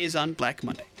 and is on Black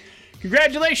Monday.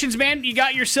 Congratulations, man. You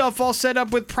got yourself all set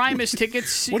up with Primus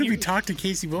tickets. What did we talk to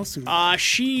Casey Wilson?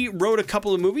 She wrote a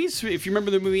couple of movies. If you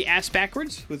remember the movie Ass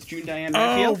Backwards with June Diane Oh,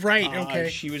 Raphael. right. Okay.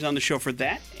 She was on the show for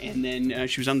that, and then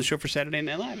she was on the show for Saturday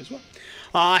Night Live as well.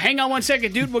 Hang on one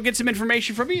second, dude. We'll get some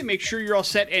information from you and make sure you're all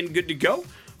set and good to go.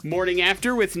 Morning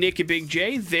After with Nick and Big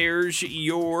J. There's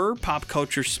your Pop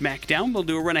Culture Smackdown. We'll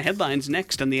do a run of headlines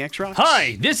next on the X-Rocks.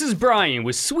 Hi, this is Brian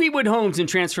with Sweetwood Homes and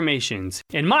Transformations,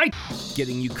 and my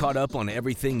getting you caught up on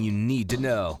everything you need to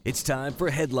know. It's time for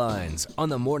headlines on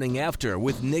the Morning After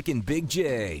with Nick and Big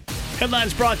J.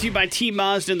 Headlines brought to you by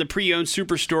T-Mazda and the Pre-Owned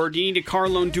Superstore. Do you need a car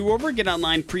loan do-over? Get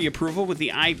online pre-approval with the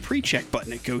iPrecheck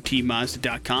button at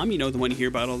GoTMazda.com. You know, the one you hear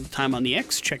about all the time on the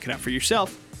X. Check it out for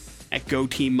yourself at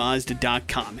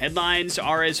GoTMazda.com. Headlines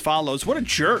are as follows. What a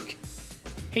jerk.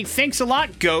 Hey, thanks a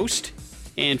lot, Ghost.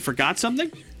 And forgot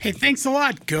something? Hey, thanks a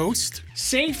lot, Ghost.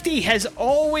 Safety has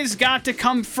always got to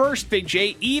come first, Big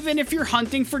J, even if you're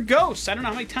hunting for ghosts. I don't know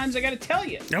how many times I got to tell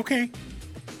you. Okay.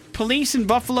 Police in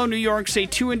Buffalo, New York say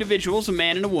two individuals, a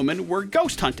man and a woman, were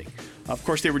ghost hunting. Of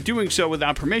course, they were doing so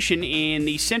without permission in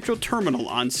the Central Terminal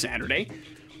on Saturday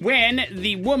when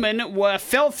the woman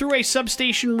fell through a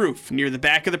substation roof near the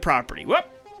back of the property. Whoop!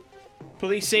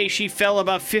 Police say she fell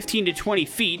about 15 to 20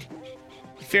 feet.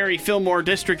 Ferry Fillmore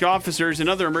district officers and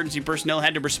other emergency personnel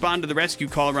had to respond to the rescue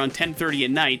call around 10:30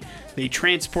 at night. They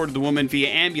transported the woman via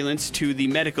ambulance to the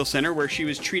medical center where she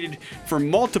was treated for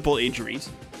multiple injuries.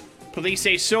 Police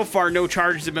say so far no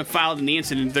charges have been filed in the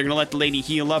incident. They're going to let the lady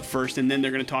heal up first, and then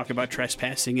they're going to talk about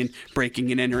trespassing and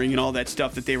breaking and entering and all that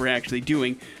stuff that they were actually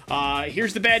doing.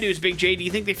 Here's the bad news, Big J. Do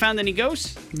you think they found any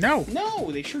ghosts? No.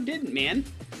 No, they sure didn't, man.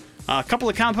 A couple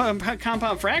of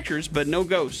compound fractures, but no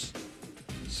ghosts.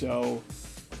 So,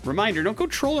 reminder, don't go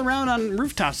troll around on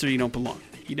rooftops where you don't belong.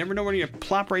 You never know when you're going to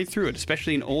plop right through it,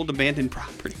 especially in old abandoned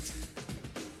properties.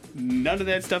 None of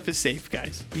that stuff is safe,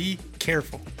 guys. Be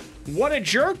careful. What a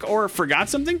jerk, or forgot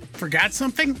something? Forgot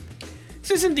something?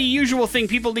 This isn't the usual thing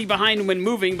people leave behind when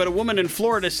moving, but a woman in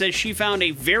Florida says she found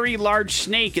a very large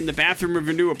snake in the bathroom of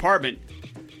her new apartment.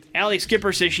 Allie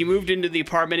Skipper says she moved into the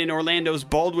apartment in Orlando's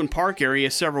Baldwin Park area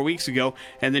several weeks ago,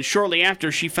 and then shortly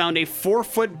after she found a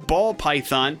 4-foot ball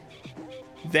python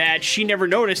that she never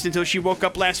noticed until she woke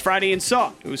up last Friday and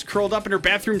saw. It was curled up in her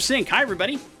bathroom sink. Hi,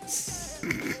 everybody.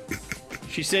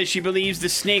 She says she believes the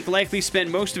snake likely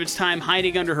spent most of its time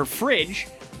hiding under her fridge.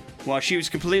 While she was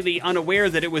completely unaware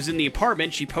that it was in the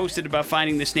apartment, she posted about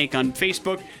finding the snake on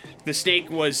Facebook. The snake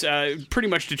was pretty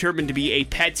much determined to be a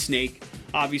pet snake.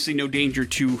 Obviously no danger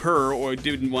to her or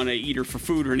didn't want to eat her for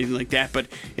food or anything like that, but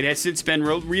it has since been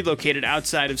relocated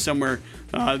outside of somewhere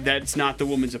that's not the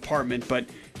woman's apartment. But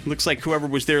it looks like whoever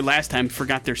was there last time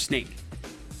forgot their snake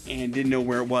and didn't know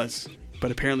where it was. But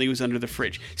apparently it was under the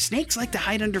fridge. Snakes like to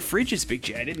hide under fridges, Big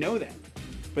J. I didn't know that.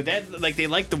 But that, like, they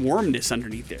like the warmness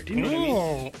underneath there. Do you know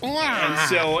what I mean? And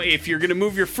so if you're going to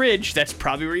move your fridge, that's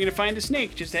probably where you're going to find a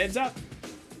snake. Just a heads up.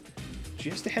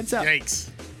 Just a heads up. Yikes.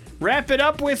 Wrap it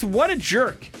up with what a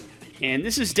jerk. And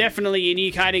this is definitely a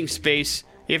unique hiding space,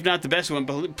 if not the best one.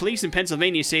 Police in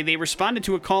Pennsylvania say they responded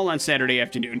to a call on Saturday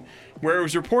afternoon where it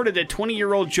was reported that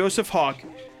 20-year-old Joseph Hawk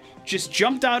just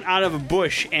jumped out of a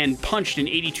bush and punched an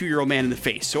 82-year-old man in the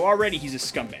face. So already he's a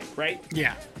scumbag, right?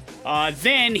 Yeah.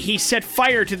 Then he set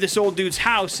fire to this old dude's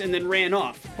house and then ran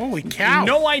off. Holy cow.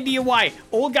 No idea why.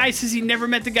 Old guy says he never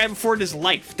met the guy before in his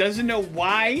life. Doesn't know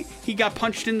why he got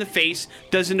punched in the face.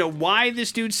 Doesn't know why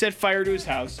this dude set fire to his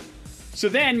house. So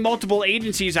then multiple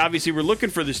agencies obviously were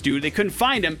looking for this dude. They couldn't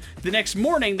find him. The next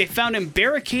morning, they found him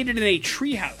barricaded in a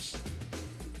treehouse.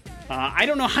 I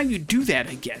don't know how you do that,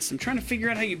 I guess. I'm trying to figure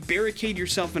out how you barricade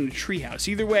yourself in a treehouse.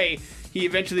 Either way, he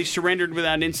eventually surrendered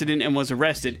without incident and was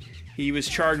arrested. He was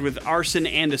charged with arson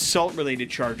and assault-related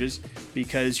charges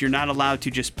because you're not allowed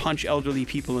to just punch elderly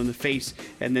people in the face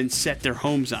and then set their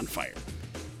homes on fire.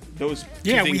 Those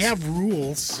two we things have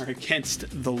rules. are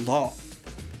against the law.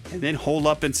 And then hole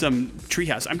up in some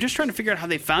treehouse. I'm just trying to figure out how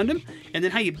they found him and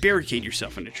then how you barricade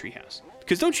yourself in a treehouse.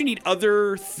 Because don't you need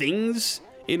other things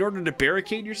in order to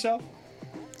barricade yourself?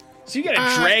 So you got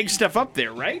to drag stuff up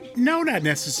there, right? No, not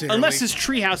necessarily. Unless this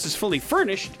treehouse is fully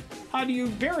furnished, how do you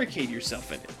barricade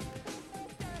yourself in it?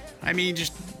 I mean,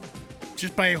 just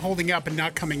by holding up and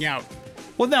not coming out.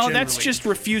 Well, no, that's Generally. just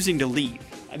refusing to leave.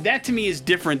 That to me is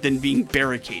different than being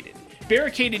barricaded.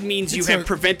 Barricaded means you have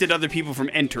prevented other people from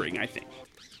entering, I think.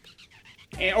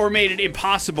 Or made it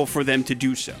impossible for them to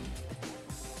do so.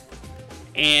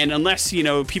 And unless,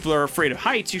 people are afraid of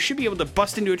heights, you should be able to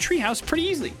bust into a treehouse pretty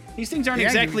easily. These things aren't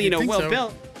exactly, you'd think well so.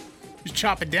 built. Just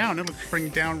chop it down. It'll bring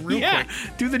it down real Yeah,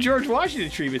 quick. do the George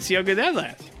Washington treatment. See how good that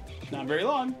lasts. Not very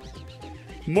long.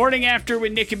 Morning After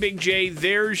with Nick and Big J.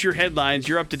 There's your headlines.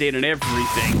 You're up to date on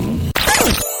everything.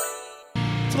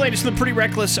 It's the latest in the Pretty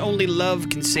Reckless. Only Love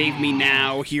Can Save Me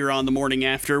Now here on the Morning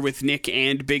After with Nick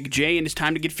and Big J. And it's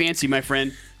time to get fancy, my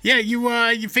friend. Yeah,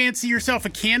 you fancy yourself a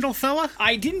candle, fella?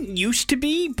 I didn't used to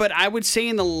be, but I would say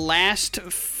in the last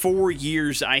 4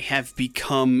 years I have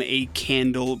become a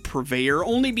candle purveyor,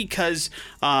 only because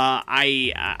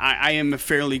I am a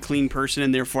fairly clean person,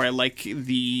 and therefore I like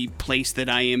the place that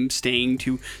I am staying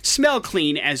to smell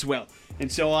clean as well.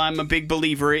 And so I'm a big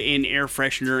believer in air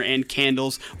freshener and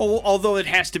candles, although it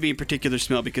has to be a particular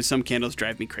smell because some candles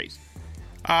drive me crazy.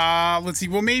 Let's see.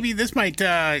 Well, maybe this might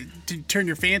to turn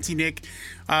your fancy, Nick.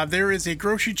 There is a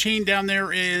grocery chain down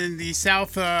there in the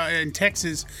south in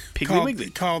Texas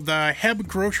called Heb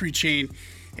Grocery Chain,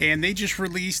 and they just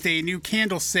released a new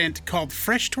candle scent called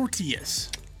Fresh Tortillas.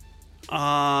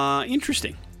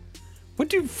 Interesting. What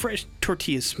do fresh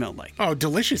tortillas smell like? Oh,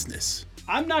 deliciousness.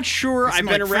 I'm not sure I've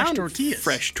been around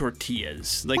fresh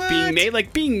tortillas. Like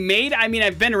being made. I mean,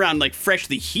 I've been around like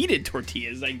freshly heated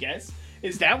tortillas, I guess.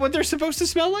 Is that what they're supposed to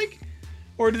smell like?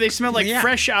 Or do they smell like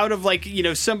fresh out of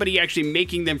somebody actually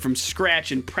making them from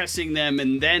scratch and pressing them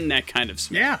and then that kind of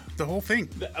smell? Yeah, the whole thing.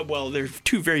 Well, they're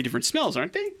two very different smells,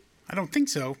 aren't they? I don't think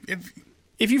so.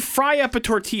 If you fry up a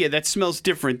tortilla, that smells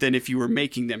different than if you were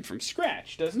making them from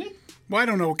scratch, doesn't it? Well, I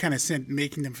don't know what kind of scent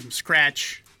making them from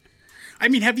scratch. I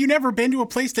mean, have you never been to a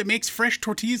place that makes fresh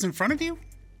tortillas in front of you?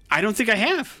 I don't think I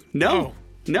have. No. Oh.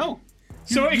 No.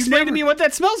 So explain to me what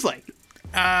that smells like.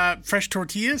 Fresh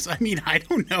tortillas? I mean, I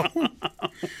don't know.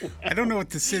 I don't know what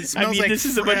this is. It smells like this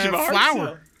is a bunch of hard flour.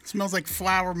 stuff. It smells like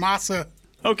flour, masa.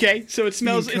 Okay, so it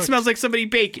smells like somebody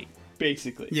baking,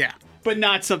 basically. Yeah. But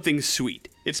not something sweet.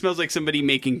 It smells like somebody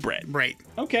making bread. Right.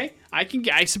 Okay,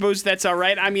 I suppose that's all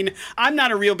right. I mean, I'm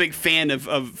not a real big fan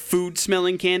of food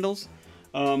smelling candles.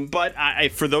 But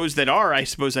for those that are, I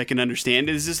suppose I can understand.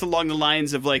 Is this along the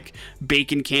lines of like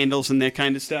bacon candles and that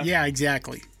kind of stuff? Yeah,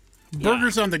 exactly.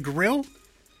 Burgers on the grill?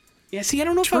 Yeah, see, I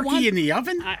don't know if I want... Turkey in the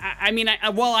oven? I mean,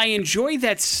 while I enjoy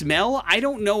that smell, I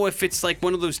don't know if it's like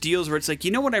one of those deals where it's like,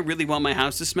 you know what I really want my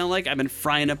house to smell like? I've been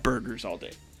frying up burgers all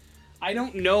day. I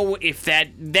don't know if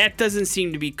that doesn't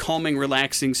seem to be calming,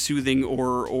 relaxing, soothing,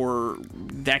 or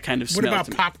that kind of smell. What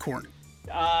about popcorn?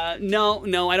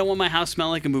 No, I don't want my house to smell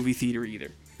like a movie theater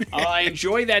either. I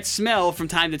enjoy that smell from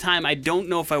time to time. I don't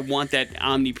know if I want that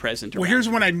omnipresent around. Well, here's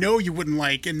one I know you wouldn't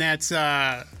like, and that's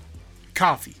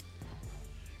coffee.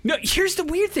 No, here's the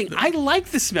weird thing. I like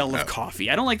the smell of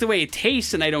coffee. I don't like the way it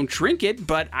tastes, and I don't drink it,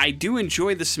 but I do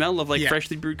enjoy the smell of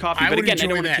freshly brewed coffee. But again, I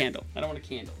don't want a candle. I don't want a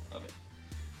candle of it.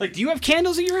 Like, do you have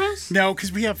candles at your house? No,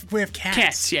 because we have cats.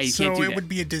 Cats, yeah, you can't do that. So it would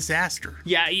be a disaster.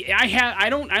 Yeah, I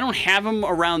don't have them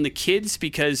around the kids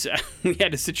because we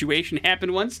had a situation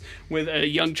happen once with a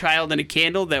young child and a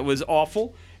candle that was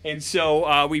awful. And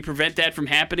so we prevent that from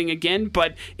happening again.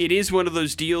 But it is one of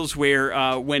those deals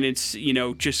where when it's,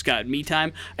 just got me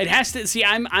time, it has to... See,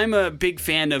 I'm a big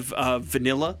fan of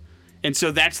vanilla. And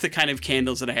so that's the kind of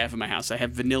candles that I have in my house. I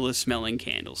have vanilla-smelling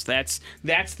candles. That's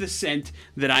the scent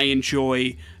that I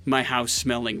enjoy my house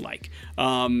smelling like.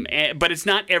 But it's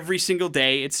not every single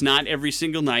day. It's not every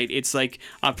single night. It's like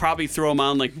I'll probably throw them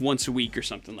on like once a week or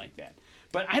something like that.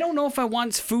 But I don't know if I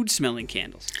want food-smelling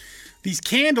candles. These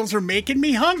candles are making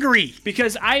me hungry.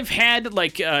 Because I've had,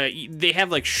 they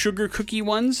have, sugar cookie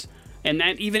ones, and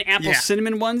that even apple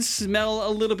cinnamon ones smell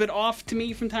a little bit off to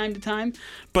me from time to time.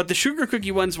 But the sugar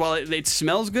cookie ones, while it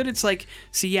smells good, it's like,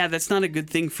 that's not a good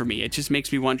thing for me. It just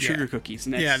makes me want sugar cookies.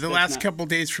 And the last couple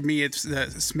days for me, it's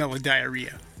the smell of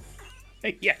diarrhea.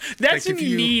 Yeah, that's when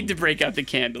you need to break out the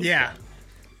candles. Yeah.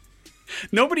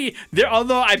 Nobody there.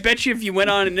 Although I bet you, if you went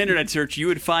on an internet search, you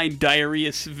would find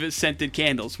diarrhea-scented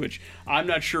candles, which I'm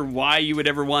not sure why you would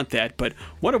ever want that. But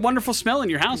what a wonderful smell in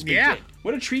your house, Big J.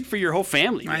 What a treat for your whole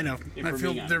family. I know. I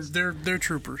feel they're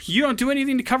troopers. You don't do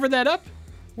anything to cover that up?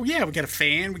 Well, yeah, we got a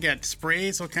fan, we got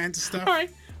sprays, all kinds of stuff. All right.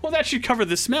 Well, that should cover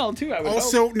the smell too. I would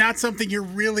also hope. Not something you're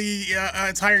really.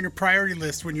 It's higher on your priority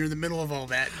list when you're in the middle of all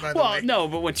that. By the way. No,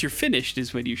 but once you're finished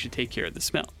is when you should take care of the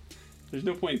smell. There's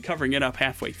no point in covering it up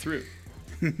halfway through.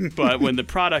 But when the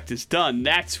product is done,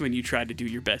 that's when you try to do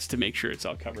your best to make sure it's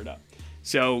all covered up.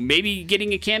 So maybe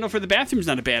getting a candle for the bathroom is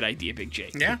not a bad idea, Big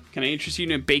J. Yeah. Can I interest you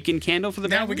in a bacon candle for the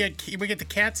Now bathroom? we get the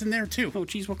cats in there too. Oh,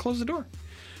 geez, we'll close the door.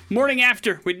 Morning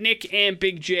After with Nick and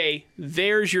Big J.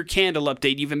 There's your candle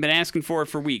update. You've been asking for it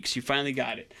for weeks. You finally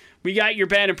got it. We got your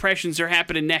bad impressions are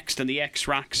happening next on the X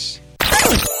Rocks.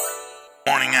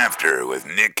 Morning After with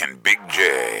Nick and Big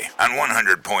J on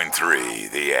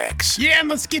 100.3 The X. Yeah, and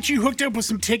let's get you hooked up with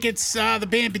some tickets. The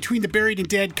band Between the Buried and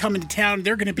Dead coming to town.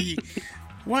 They're going to be...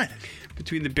 What?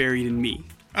 Between the Buried and Me.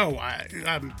 Oh,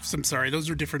 I'm sorry. Those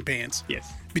are different bands.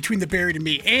 Yes. Between the Buried and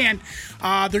Me. And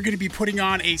they're going to be putting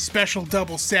on a special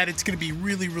double set. It's going to be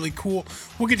really, really cool.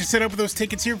 We'll get you set up with those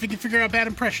tickets here if we can figure out bad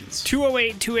impressions.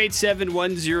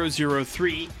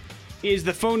 208-287-1003 is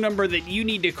the phone number that you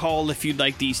need to call if you'd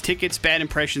like these tickets. Bad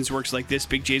Impressions works like this.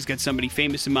 Big J's got somebody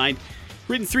famous in mind.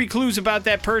 Written 3 clues about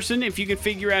that person. If you can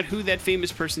figure out who that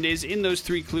famous person is in those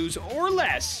 3 clues or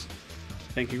less,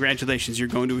 then congratulations, you're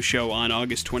going to a show on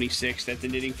August 26th at the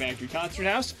Knitting Factory Concert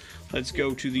House. Let's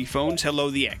go to the phones.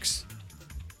 Hello, the X.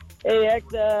 Hey,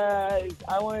 X, I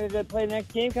wanted to play the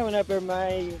next game coming up.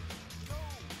 Hello?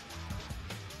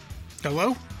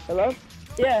 Hello?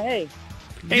 Yeah, hey.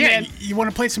 Hey, yeah, man. you want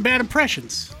to play some bad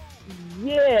impressions?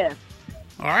 Yeah.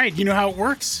 All right, you know how it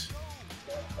works?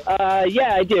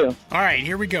 Yeah, I do. All right,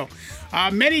 here we go.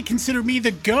 Many consider me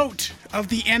the GOAT of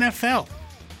the NFL.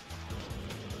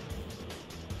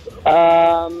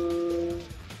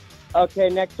 Okay,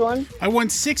 next one. I won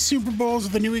 6 Super Bowls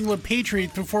with the New England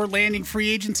Patriots before landing free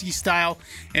agency style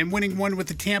and winning one with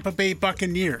the Tampa Bay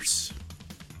Buccaneers.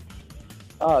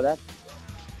 Oh, that's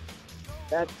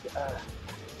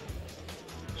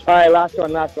all right, last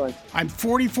one. I'm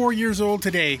 44 years old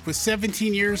today with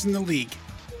 17 years in the league.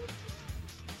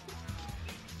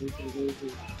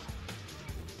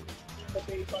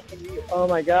 Oh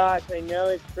my gosh, I know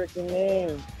his freaking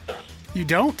name. You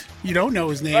don't? You don't know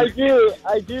his name? I do.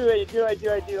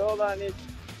 Hold on.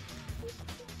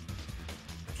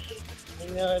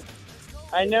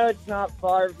 I know it's not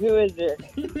Favre. Who is it?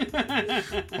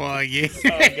 Well, yeah.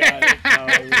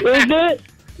 Who is it?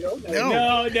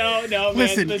 No. No, man.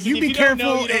 Listen, you if be you careful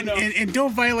don't know, you don't know. and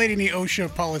don't violate any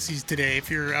OSHA policies today if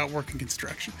you're out working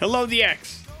construction. Hello, the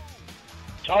X.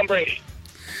 Tom Brady.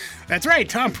 That's right,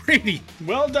 Tom Brady.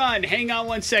 Well done. Hang on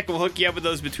one second. We'll hook you up with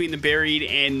those Between the Buried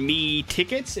and Me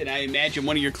tickets, and I imagine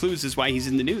one of your clues is why he's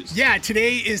in the news. Yeah,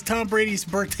 today is Tom Brady's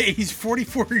birthday. He's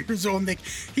 44 years old, Nick.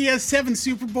 He has 7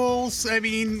 Super Bowls. I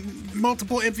mean,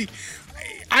 multiple MVP.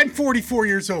 I'm 44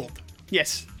 years old.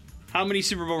 Yes. How many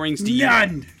Super Bowl rings do you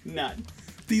have? None.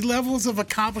 The levels of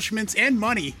accomplishments and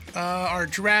money are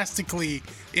drastically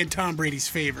in Tom Brady's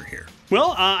favor here.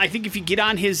 Well, I think if you get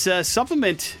on his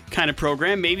supplement kind of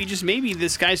program, maybe, just maybe, the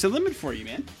sky's the limit for you,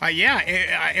 man. Yeah,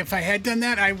 if I had done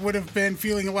that, I would have been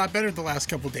feeling a lot better the last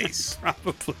couple days.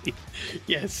 Probably.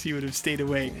 Yes, you would have stayed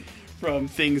away from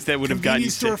things that would have gotten you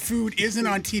Convenience store sick. food isn't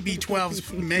on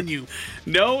TB12's menu.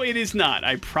 No, it is not.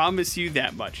 I promise you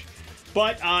that much.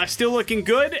 But still looking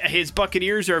good. His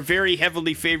Buccaneers are very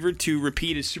heavily favored to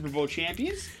repeat as Super Bowl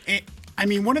champions. I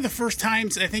mean, one of the first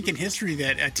times, I think, in history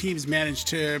that a team's managed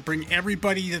to bring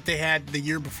everybody that they had the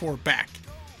year before back.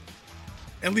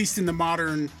 At least in the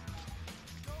modern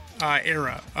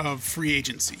era of free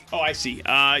agency. Oh, I see.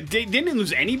 Didn't they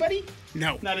lose anybody?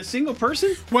 No. Not a single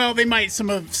person? Well, they might, some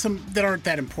that aren't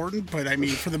that important, but I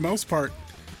mean, for the most part,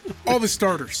 all the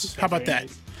starters. How about that?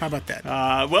 Nice. How about that?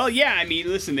 Well, yeah, I mean,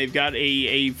 listen, they've got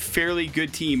a fairly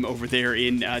good team over there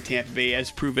in Tampa Bay,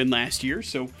 as proven last year,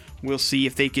 so we'll see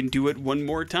if they can do it one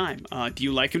more time. Do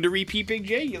you like him to repeat, Big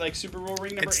J? You like Super Bowl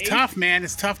ring number 8? It's tough, man.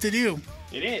 It's tough to do.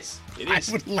 It is. I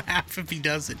would laugh if he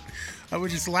doesn't. I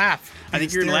would just laugh. I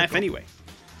think you're going to laugh anyway.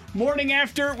 Morning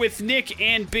After with Nick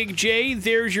and Big J.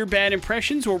 There's your bad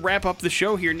impressions. We'll wrap up the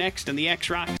show here next on the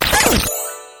X Rock.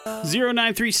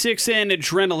 0936 and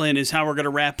Adrenaline is how we're going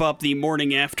to wrap up the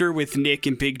Morning After with Nick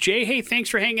and Big J. Hey, thanks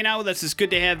for hanging out with us. It's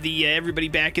good to have the everybody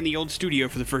back in the old studio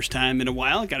for the first time in a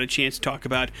while. Got a chance to talk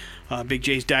about Big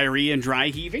J's diarrhea and dry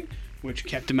heaving, which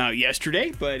kept him out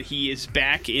yesterday, but he is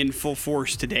back in full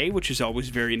force today, which is always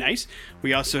very nice.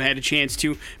 We also had a chance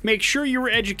to make sure you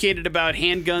were educated about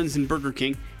handguns and Burger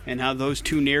King and how those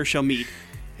two ne'er shall meet.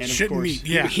 And of Shouldn't course, meet,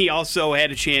 yeah. He also had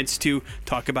a chance to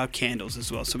talk about candles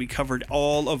as well. So we covered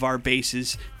all of our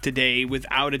bases today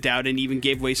without a doubt, and even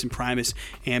gave away some Primus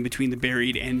and Between the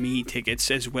Buried and Me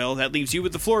tickets as well. That leaves you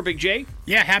with the floor, Big J.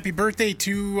 Yeah, happy birthday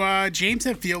to James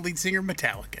Hetfield, lead singer of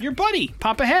Metallica. Your buddy,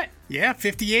 Papa Het. Yeah,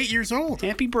 58 years old.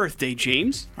 Happy birthday,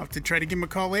 James. I'll have to try to give him a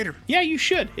call later. Yeah, you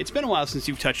should. It's been a while since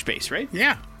you've touched base, right?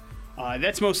 Yeah.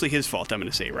 That's mostly his fault, I'm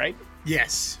going to say, right?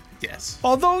 Yes.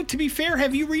 Although, to be fair,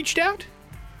 have you reached out?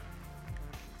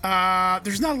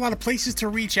 There's not a lot of places to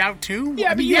reach out to.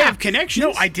 Yeah, but you have connections.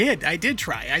 No, I did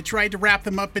try. I tried to wrap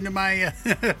them up into my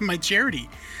my charity,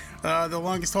 the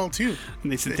Longest Haul too.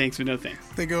 And they said thanks, but no thanks.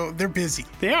 They're busy.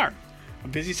 They are.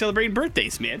 I'm busy celebrating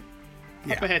birthdays, man.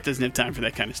 Yeah. My hat doesn't have time for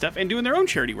that kind of stuff. And doing their own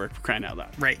charity work, for crying out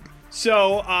loud. Right.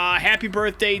 So, happy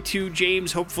birthday to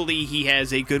James. Hopefully he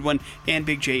has a good one. And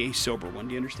Big J, a sober one.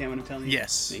 Do you understand what I'm telling you?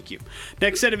 Yes. Thank you.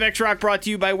 Next set of X-Rock brought to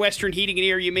you by Western Heating and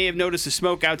Air. You may have noticed the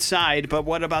smoke outside, but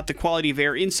what about the quality of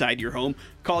air inside your home?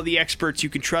 Call the experts you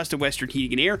can trust at Western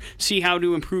Heating and Air. See how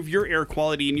to improve your air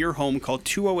quality in your home. Call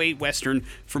 208 Western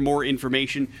for more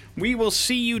information. We will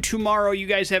see you tomorrow. You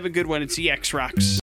guys have a good one. It's the X-Rocks.